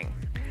this ring.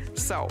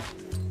 So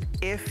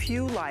if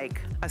you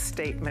like a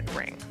statement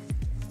ring,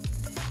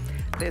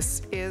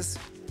 this is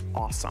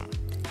awesome.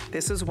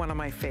 This is one of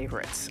my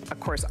favorites. Of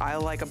course, I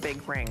like a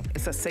big ring.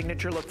 It's a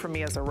signature look for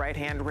me as a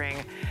right-hand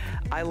ring.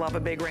 I love a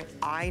big ring.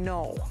 I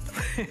know.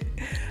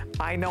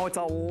 I know it's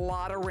a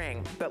lot of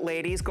ring, but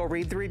ladies, go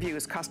read the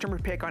reviews. Customer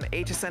pick on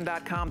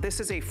hsn.com. This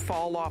is a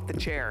fall off the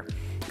chair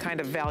kind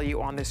of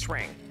value on this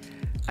ring.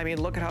 I mean,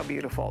 look at how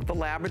beautiful. The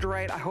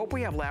labradorite, I hope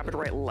we have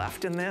labradorite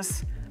left in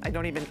this. I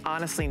don't even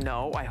honestly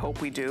know. I hope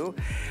we do.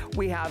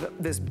 We have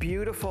this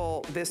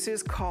beautiful, this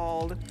is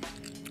called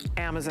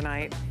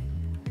Amazonite.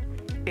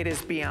 It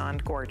is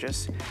beyond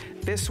gorgeous.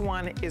 This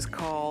one is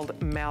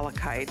called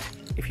malachite.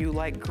 If you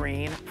like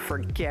green,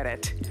 forget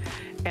it.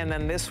 And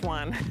then this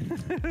one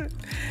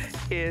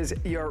is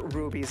your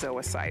ruby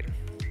zoisite.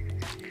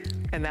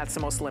 And that's the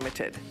most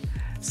limited.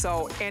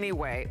 So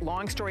anyway,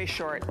 long story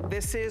short,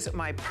 this is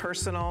my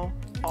personal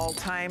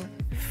all-time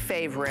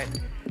favorite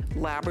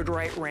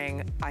labradorite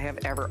ring I have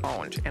ever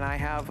owned. And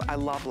I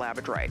love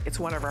labradorite. It's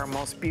one of our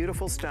most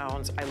beautiful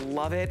stones. I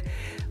love it.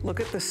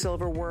 Look at the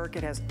silver work.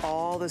 It has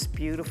all this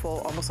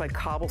beautiful, almost like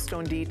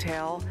cobblestone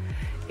detail.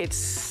 It's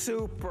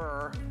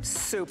super,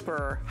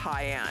 super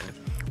high end.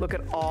 Look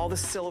at all the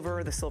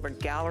silver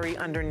gallery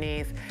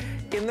underneath.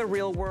 In the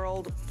real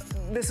world,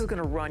 this is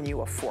gonna run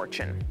you a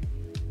fortune.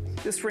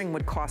 This ring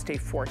would cost a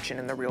fortune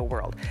in the real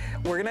world.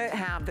 We're gonna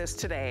have this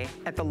today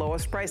at the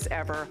lowest price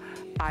ever.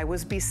 I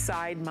was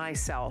beside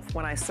myself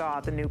when I saw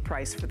the new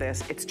price for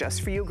this. It's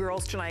just for you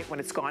girls tonight. When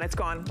it's gone, it's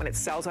gone. When it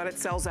sells out, it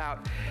sells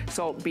out.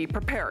 So be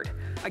prepared.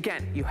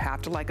 Again, you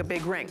have to like a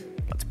big ring.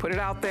 Let's put it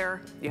out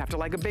there. You have to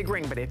like a big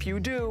ring, but if you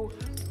do,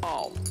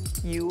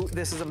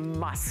 this is a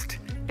must.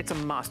 It's a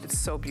must. It's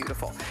so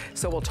beautiful.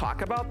 So we'll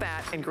talk about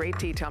that in great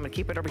detail. I'm gonna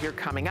keep it over here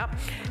coming up.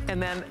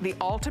 And then the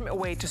ultimate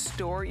way to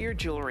store your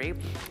jewelry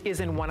is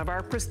in one of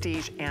our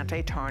prestige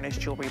anti-tarnish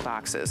jewelry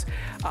boxes.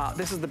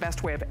 This is the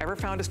best way I've ever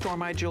found to store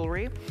my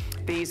jewelry.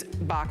 These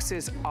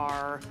boxes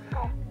are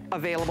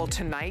available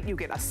tonight. You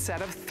get a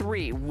set of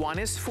 3. One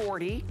is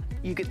 $40.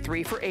 You get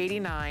 3 for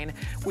 $89.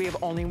 We have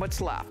only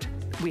what's left.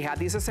 We had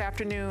these this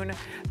afternoon.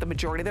 The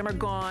majority of them are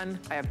gone.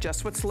 I have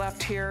just what's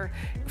left here.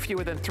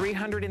 Fewer than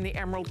 300 in the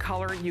emerald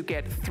color. You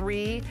get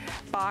 3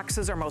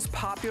 boxes, our most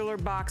popular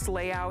box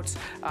layouts.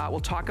 We'll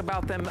talk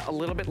about them a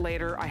little bit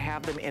later. I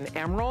have them in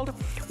emerald.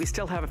 We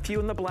still have a few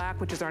in the black,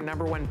 which is our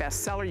 #1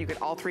 bestseller. You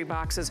get all 3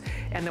 boxes.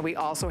 And then we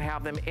also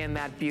have them in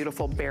that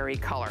beautiful berry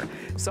color.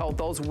 So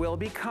those will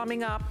be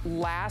coming up.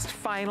 Last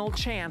final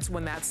chance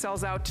when that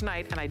sells out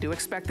tonight, and I do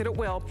expect that it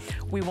will.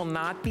 We will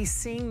not be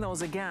seeing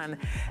those again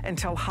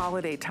until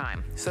holiday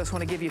time. So I just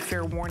want to give you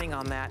fair warning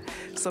on that.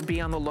 So be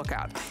on the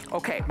lookout.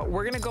 Okay, but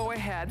we're going to go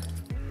ahead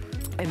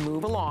and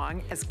move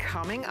along. As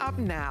coming up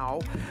now,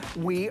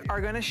 we are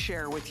going to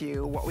share with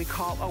you what we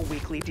call a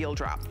weekly deal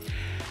drop.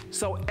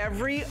 So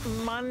every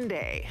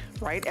Monday,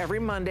 right? Every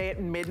Monday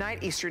at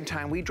midnight Eastern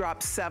time, we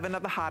drop 7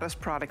 of the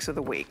hottest products of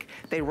the week.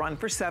 They run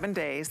for 7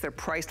 days. They're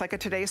priced like a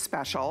today's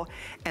special,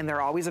 and they're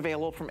always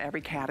available from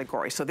every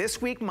category. So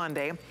this week,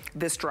 Monday,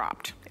 this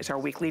dropped. It's our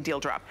weekly deal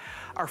drop.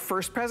 Our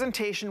first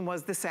presentation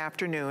was this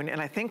afternoon,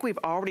 and I think we've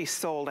already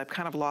sold, I've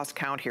kind of lost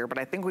count here, but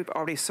I think we've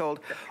already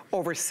sold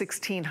over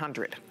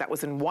 1,600. That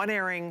was in one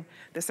airing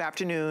this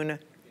afternoon.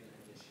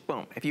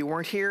 Boom. If you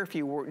weren't here, if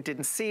you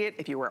didn't see it,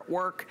 if you were at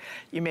work,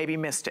 you maybe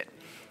missed it.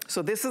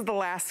 So this is the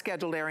last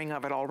scheduled airing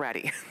of it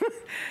already.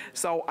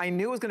 So I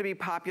knew it was going to be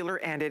popular,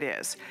 and it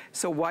is.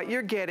 So what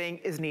you're getting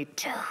is an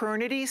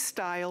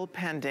eternity-style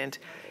pendant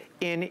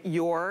in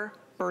your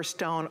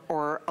birthstone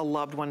or a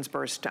loved one's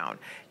birthstone.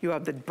 You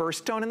have the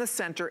birthstone in the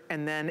center,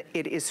 and then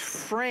it is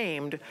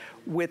framed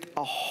with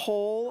a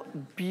whole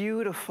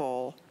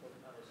beautiful,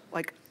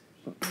 like,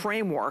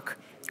 framework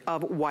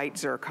of white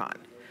zircon.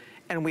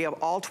 And we have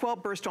all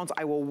 12 birthstones.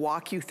 I will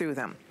walk you through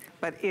them.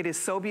 But it is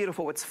so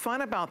beautiful. What's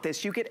fun about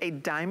this, you get a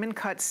diamond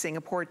cut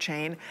Singapore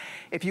chain.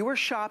 If you were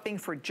shopping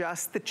for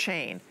just the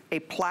chain, a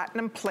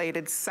platinum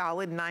plated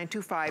solid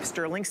 925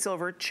 sterling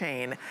silver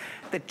chain,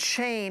 the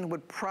chain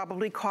would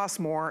probably cost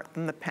more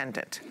than the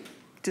pendant.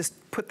 Just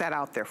put that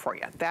out there for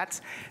you.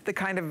 That's the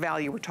kind of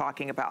value we're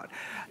talking about.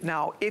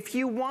 Now, if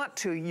you want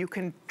to, you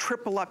can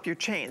triple up your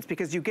chains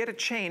because you get a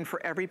chain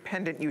for every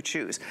pendant you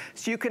choose.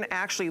 So you can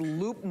actually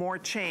loop more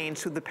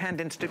chains through the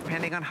pendants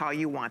depending on how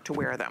you want to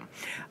wear them.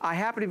 I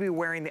happen to be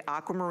wearing the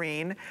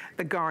aquamarine,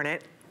 the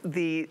garnet,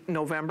 the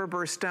November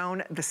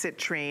birthstone, the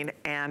citrine,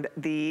 and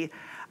the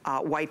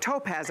white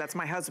topaz. That's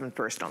my husband's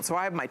birthstone. So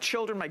I have my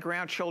children, my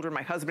grandchildren,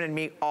 my husband, and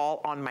me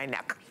all on my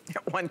neck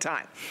at one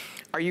time.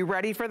 Are you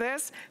ready for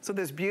this? So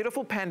this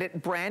beautiful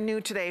pendant, brand new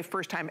today,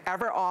 first time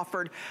ever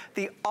offered,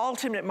 the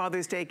ultimate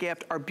Mother's Day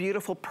gift, our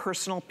beautiful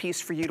personal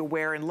piece for you to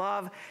wear and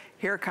love.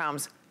 Here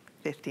comes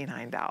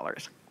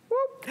 $59.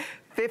 Whoop.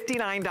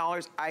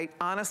 $59. I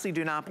honestly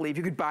do not believe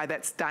you could buy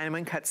that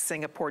diamond cut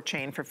Singapore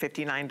chain for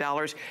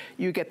 $59.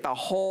 You get the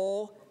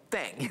whole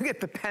thing. You get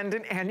the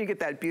pendant and you get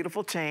that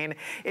beautiful chain.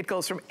 It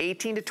goes from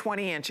 18 to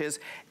 20 inches.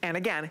 And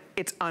again,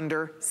 it's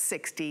under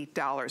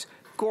 $60.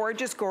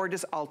 Gorgeous,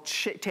 gorgeous. I'll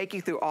take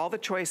you through all the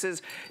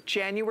choices.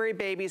 January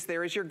babies,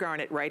 there is your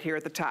garnet right here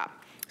at the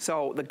top.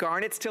 So the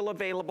garnet's still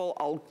available.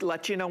 I'll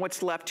let you know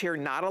what's left here.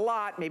 Not a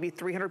lot, maybe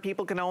 300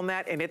 people can own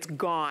that and it's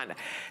gone.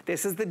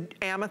 This is the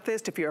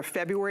amethyst. If you're a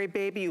February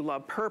baby, you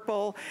love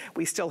purple.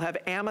 We still have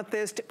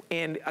amethyst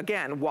and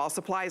again, while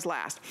supplies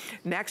last.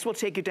 Next, we'll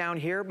take you down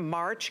here.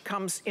 March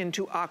comes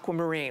into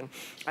aquamarine.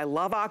 I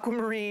love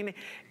aquamarine.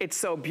 It's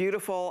so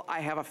beautiful. I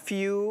have a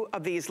few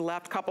of these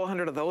left, couple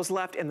hundred of those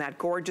left in that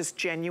gorgeous,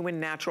 genuine,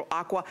 natural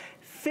aqua.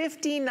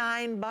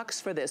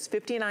 $59 for this,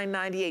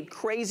 $59.98,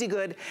 crazy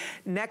good.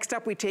 Next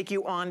up, we take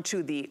you on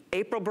to the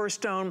April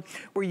birthstone.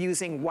 We're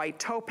using white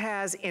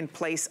topaz in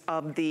place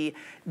of the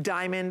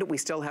diamond. We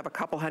still have a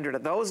couple hundred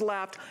of those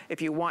left.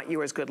 If you want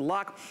yours, good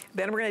luck.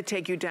 Then we're gonna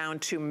take you down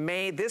to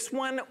May. This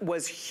one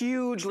was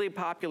hugely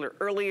popular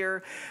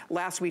earlier.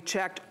 Last we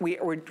checked, we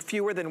were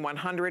fewer than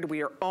 100.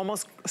 We are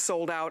almost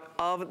sold out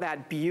of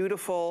that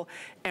beautiful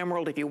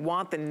emerald. If you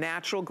want the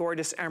natural,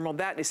 gorgeous emerald,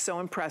 that is so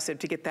impressive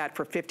to get that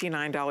for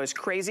 $59.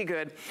 Crazy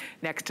good.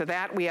 Next to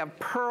that, we have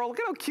pearl. Look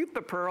at how cute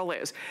the pearl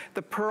is.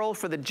 The pearl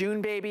for the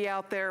June baby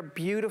out there,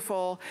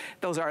 beautiful.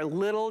 Those are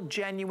little,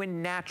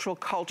 genuine, natural,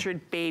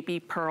 cultured baby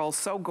pearls,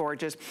 so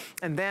gorgeous.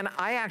 And then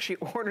I actually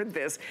ordered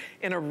this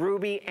in a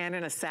ruby and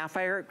in a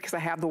sapphire because I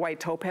have the white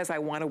topaz. I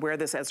want to wear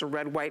this as a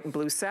red, white, and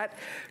blue set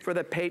for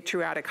the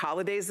patriotic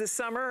holidays this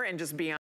summer and just be on